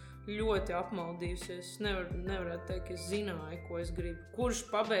biju ļoti apmaldījusies. Es nevarētu teikt, ka es zināju, ko es gribu. Kurš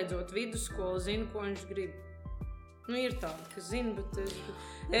pabeidzot vidusskolu zina, ko viņš grib. Ir tādi, kas zina, bet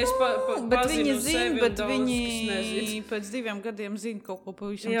es pazinu sevi un daudz, kas nezinu. Pēc 2 gadiem zina kaut ko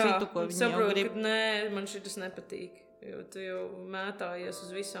pavisam citu, ko viņi jau grib. Ka nē, man šitas nepatīk, jo tu jau mētājies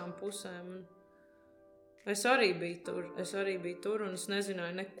uz visām pusēm. Es arī biju tur, un es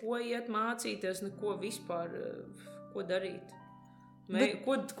nezināju neko iet mācīties, neko vispār, ko darīt.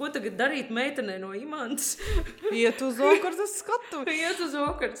 Ko tagad darīt meitenei no Imantas? Iet uz okartas skatu.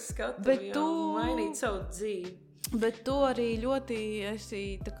 Bet mainīt savu dzīvi. Bet tu arī ļoti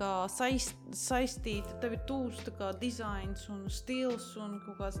esi tā kā saistīta, tev ir tūs tā kā dizains un stils un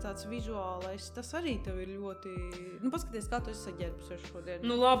kaut kāds tāds vizuālais, tas arī tev ir ļoti, paskaties, kā tu esi saģērbusies šodien.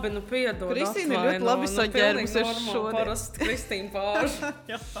 Labi, piedod. Kristīna ir ļoti labi saģērbusies šodien. Parasti Kristīna pārša.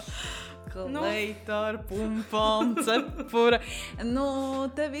 Kleita ar pumpām, cepura.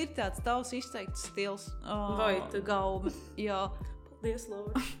 Tev ir tāds tavs izteikts stils. Vai tad? Gaume, jā. Paldies,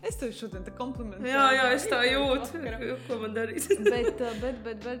 Laura. Es tev šodien tā komplimentu. Jā, es tā jūtu, ko man darīt.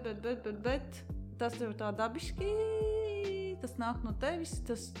 bet tas tev tā dabiski, tas nāk no tevis,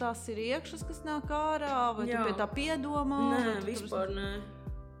 tas ir iekšas, kas nāk ārā, vai tu pie tā piedomā? Nē, vispār nē.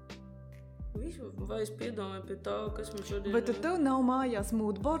 Vai es piedomāju pie tā, kas man šodien... Vai tev nav mājās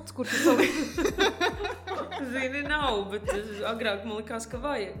moodboards, kur tu savu... Zini, nav, bet agrāk man likās, ka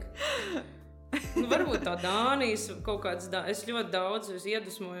vajag. Varbūt tā Dānijas kaut kāds, es ļoti daudz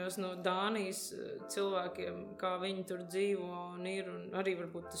iedvesmojos no Dānijas cilvēkiem, kā viņi tur dzīvo un ir, un arī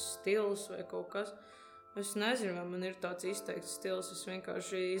varbūt tas stils vai kaut kas. Es nezinu, vai man ir tāds izteikts stils, es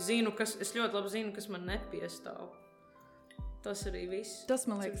vienkārši zinu, es ļoti labi zinu, kas man nepiestāv. Tas arī viss. Tas,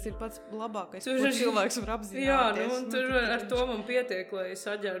 man liekas, ir pats labākais, ko cilvēks var apzināties. Jā, un tur ar to man pietiek, lai es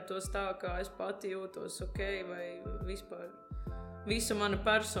saģērtos tā, kā es pati jūtos vai vispār. Visa mana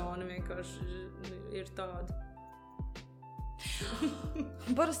persona vienkārši ir tāda.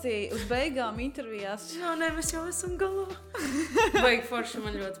 Parasti uz beigām intervijās. Jā, mēs jau esam galā. Baigi forši,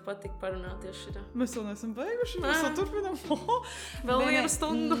 man ļoti patīk parunāties šitā. Mēs vēl neesam beiguši, mēs vēl turpinām. Vēl vienu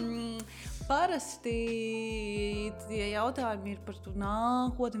stundu. Parasti tie jautājumi ir par tu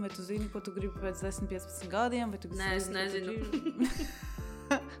nākotni, vai tu zini, ko tu gribi pēc 10-15 gadiem, vai tu Nē, es nezinu.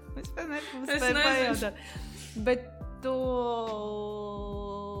 Es spēju pajautāt. Bet tu...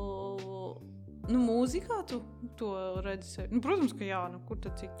 mūzikā tu to redzi sevi? Protams, ka jā, kur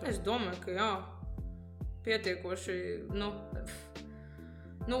tad citu? Es domāju, ka jā. Pietiekoši,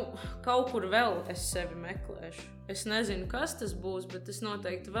 kaut kur vēl es sevi meklēšu. Es nezinu, kas tas būs, bet es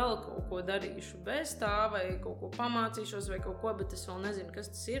noteikti vēl kaut ko darīšu bez tā, vai kaut ko pamācīšos, vai kaut ko, bet es vēl nezinu,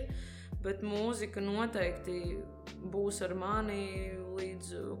 kas tas ir. Bet mūzika noteikti būs ar mani līdz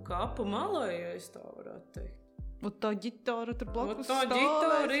kapu malai, ja es tā varētu teikt. Un tā ģitāra tur blakus stāvēs. Tā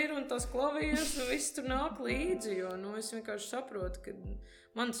ģitāra ir un tās klavieres, un viss tur nāk līdzi, jo es vienkārši saprotu, ka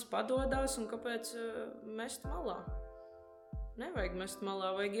man tas padodās un kāpēc mest malā. Nevajag mest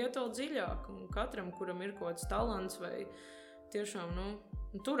malā, vajag iet vēl dziļāk, un katram, kuram ir kaut kāds talants, vai tiešām,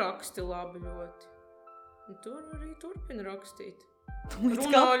 tu raksti labi ļoti. Un tur arī turpina rakstīt.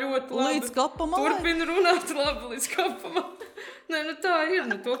 Runā ļoti labi. Līdz kapamalai. Turpina runāt labi līdz kapamalai. Tā ir.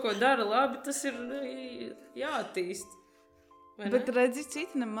 To, ko dara labi, tas ir jāattīst. Bet redzi,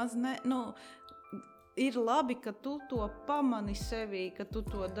 citi nemaz ne... ir labi, ka tu to pamani sevī, ka tu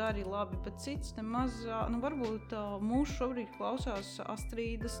to dari labi, bet cits nemaz... varbūt mūs šobrīd klausās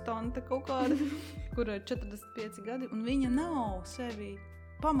Astrīdas tante kaut kāda, kurai ir 45 gadi, un viņa nav sevī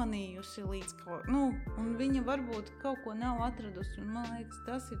pamanījusi līdz kaut un viņa varbūt kaut ko nav atradusi, un man liekas,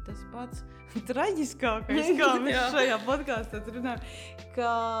 tas ir tas pats traģiskākais, kā mēs šajā podkāstā runājam,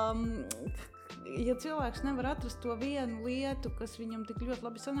 ka ja cilvēks nevar atrast to vienu lietu, kas viņam tik ļoti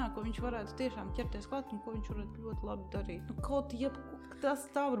labi sanāk, ko viņš varētu tiešām ķerties klāt un ko viņš varētu ļoti labi darīt. Tas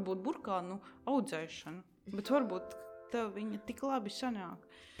tā varbūt burkānu audzēšana, bet varbūt tev viņa tik labi sanāk.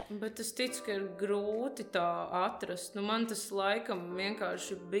 Bet es ticu, ka ir grūti tā atrast. Man tas laikam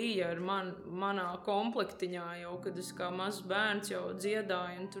vienkārši bija ar manā komplektiņā jau, kad es kā mazs bērns jau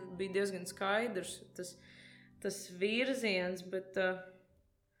dziedāju, un tur bija diezgan skaidrs tas virziens, bet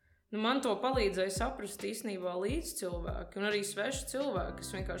man to palīdzēja saprast īstenībā līdz cilvēki, un arī sveši cilvēki,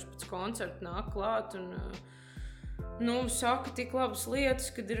 kas vienkārši pēc koncerta nāk klāt un saka tik labas lietas,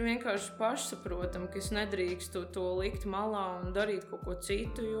 kad ir vienkārši pašsaprotam, ka es nedrīkstu to likt malā un darīt kaut ko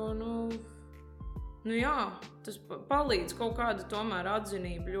citu, jo, jā, tas palīdz, kaut kāda tomēr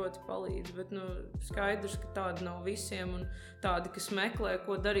atzinība ļoti palīdz, bet, skaidrs, ka tāda nav visiem, un tādi, kas meklē,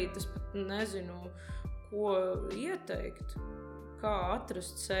 ko darīt, es pat nezinu, ko ieteikt, kā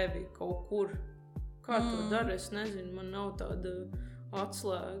atrast sevi kaut kur, kā to dara, es nezinu, man nav tāda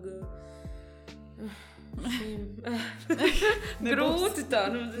atslēga. Grūti tā,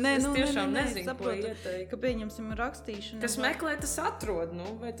 es tiešām nezinu, ko ieteikt. Ka pieņemsim rakstīšanu. Kas meklē, tas atrod,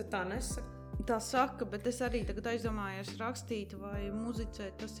 vai tu tā nesaka? Tā saka, bet es arī tagad aizdomājos rakstīt vai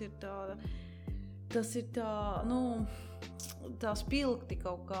muzicēt, tas ir tā, tā spilgti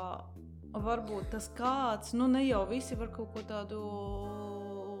kaut kā varbūt tas kāds, nu ne jau visi var kaut ko tādu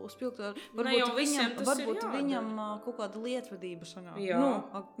uzpilgt. Varbūt viņam kaut kāda lietvedība sanāk. Jā.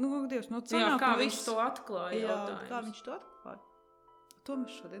 Dievs, jā, kā viņš to atklāja? Jā, kā viņš to atklāja? To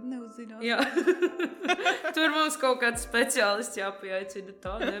mēs šodien neuzzinām. Jā. Tur mums kaut kāds speciālists jāpieaicina,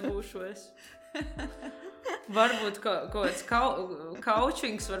 tā nebūšu es. Varbūt kaut kāds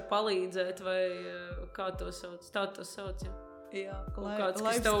coachings var palīdzēt, vai kā to sauc? Tā to sauc, jā. Jā, kāds,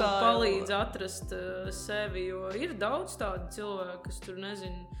 kas tev palīdz atrast sevi, jo ir daudz tādu cilvēku, kas tur,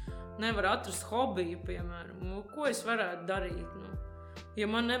 nevar atrast hobiju, piemēram. Ko es varētu darīt? Ja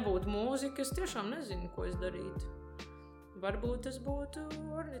man nebūtu mūzika, es tiešām nezinu, ko es darītu. Varbūt es būtu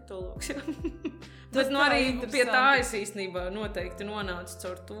ornitologs. Bet arī pie tā es īstenībā noteikti nonācu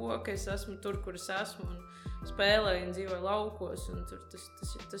caur to, ka es esmu tur, kur es esmu, un spēlēju un dzīvoju laukos, un tur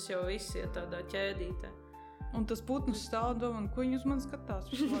tas jau viss ir tādā ķēdītē. Un tas putnus stāv un ko viņi uz mani skatās?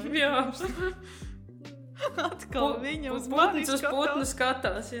 Jā. Atkal viņa uz mani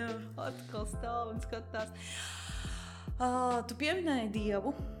skatās. Jā. Atkal stāv un skatās. Tu pieminēji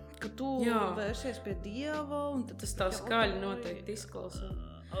Dievu, ka tu vērsies pie Dieva. Un tas tā skaļi noteikti izklausās.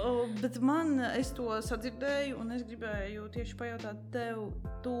 Bet es to sadzirdēju, un es gribēju tieši pajautāt tev,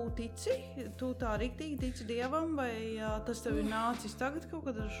 tu tici? Tu tā riktīgi tici Dievam, vai tas tev ir nācis tagad kaut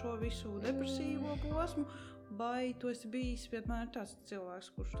kad ar šo visu depresīvo posmu? Vai tu esi bijis vienmēr tāds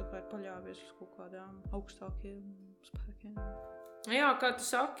cilvēks, kurš tā kā ir paļāvies uz kaut kādām augstākiem spēkiem? Jā, kā tu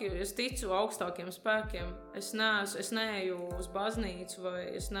saki, es ticu augstākiem spēkiem. Es neeju uz baznīcu, vai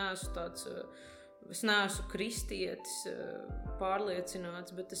es neesmu kristietis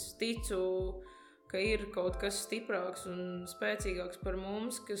pārliecināts, bet es ticu, ka ir kaut kas stiprāks un spēcīgāks par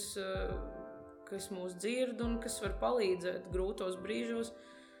mums, kas mūs dzird un kas var palīdzēt grūtos brīžos.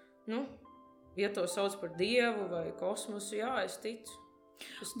 Ja to sauc par Dievu vai kosmosu, jā, es ticu.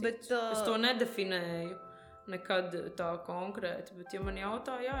 Es to nedefinēju nekad tā konkrēti, bet ja man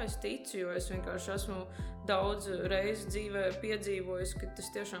jautā, jā, es ticu, jo es vienkārši esmu daudz reizi dzīvē piedzīvojis, ka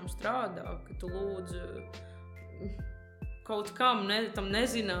tas tiešām strādā, ka tu lūdz kaut kam tam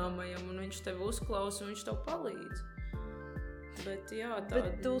nezināmajam, un viņš tev uzklausa un viņš tev palīdz. Bet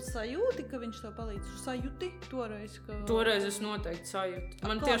tu sajūti, ka viņš tev palīdz? Tu sajūti toreiz? Toreiz es noteikti sajūtu.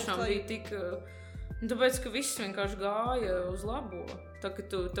 Man tiešām bija tik... Tāpēc, ka viss vienkārši gāja uz labo. Tā, ka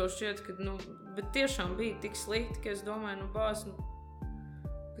tev šķiet, ka... Bet tiešām bija tik slikti, ka es domāju,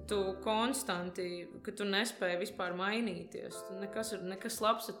 ka tu konstanti, ka tu nespēji vispār mainīties. Nekas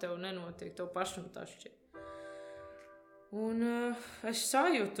labs ar tev nenotiek, tev pašam tā šķiet. Un es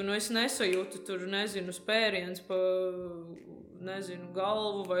sajūtu, es nesajūtu tur, spēriens pa,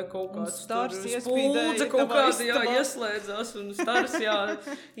 galvu vai kaut kāds spuldze kaut kāda, ieslēdzās un stars,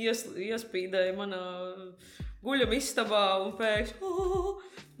 iespīdēja manā guļam istabā un pēkšņi.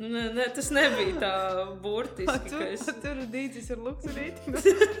 Tas nebija tā burtiski, Tur dīdzis ar luksurīti.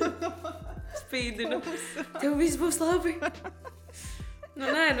 Spīdinu. Tev viss būs labi.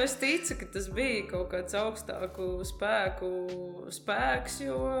 Es ticu, ka tas bija kaut kāds augstāku spēks,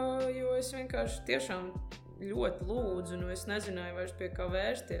 jo es vienkārši tiešām ļoti lūdzu, un es nezināju vairs pie kā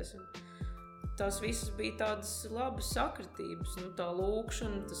vērsties. Un tās visas bija tādas labas sakritības, tā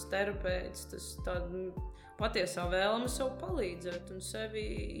lūkšana, tas terapeits, tas tāda patiesā vēlme sev palīdzēt un sevi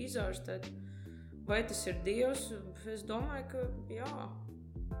izārstēt. Vai tas ir Dievs? Es domāju, ka jā.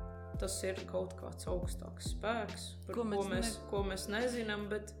 Tas ir kaut kāds augstāks spēks, ko mēs nezinām,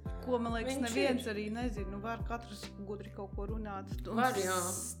 bet... Ko, man liekas, neviens arī nezina. Var katrs gudri kaut ko runāt. Var, jā.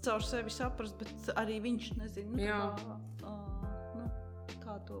 Caur sevi saprast, bet arī viņš nezina. Jā.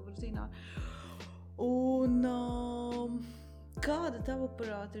 Kā to var zināt. Un kāda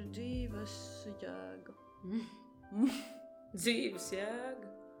tavuprāt ir dzīves jēga? Dzīves jēga?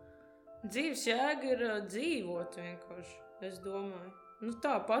 Dzīves jēga ir dzīvot vienkārši, es domāju.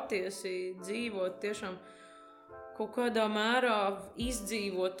 Tā patiesi dzīvot, tiešām kaut kādā mērā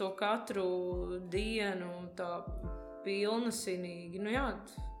izdzīvot to katru dienu tā pilnasinīgi.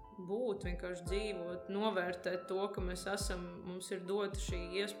 Būt vienkārši dzīvot, novērtēt to, ka mēs esam, mums ir dota šī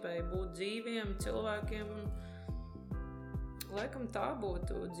iespēja būt dzīviem cilvēkiem. Laikam tā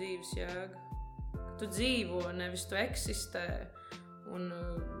būtu dzīves jēga. Tu dzīvo, nevis tu eksistē un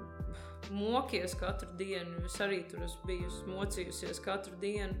mokies katru dienu, es arī tur esmu bijusi mocījusies katru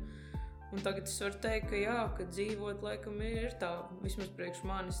dienu, un tagad es varu teikt, ka jā, ka dzīvot laikam ir tā, vismaz priekš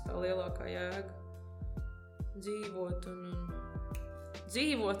manis tā lielākā jēga. Dzīvot un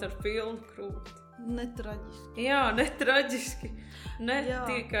dzīvot ar pilnu krūti. Netraģiski. Jā, netraģiski.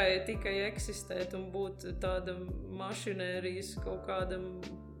 Tikai eksistēt un būt tāda mašinērijas kaut kādam,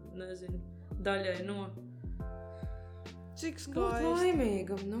 daļai no. Cik skaisti. Būt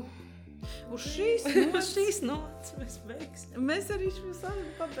laimīgam, Uz šīs nots mēs beigsim. Mēs arī šo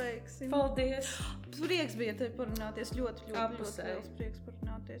sarunu pabeigsim. Paldies. Prieks bija te parunāties. Ļoti Apusēji. liels prieks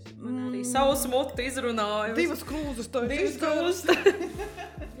parunāties. Man arī savus mutu izrunājumus. 2 krūzes to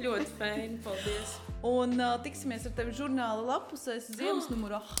Ļoti feini, paldies. Un tiksimies ar tevi žurnāla lapusēs ziemas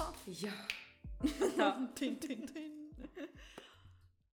numurā. Jā. Tā. Tin.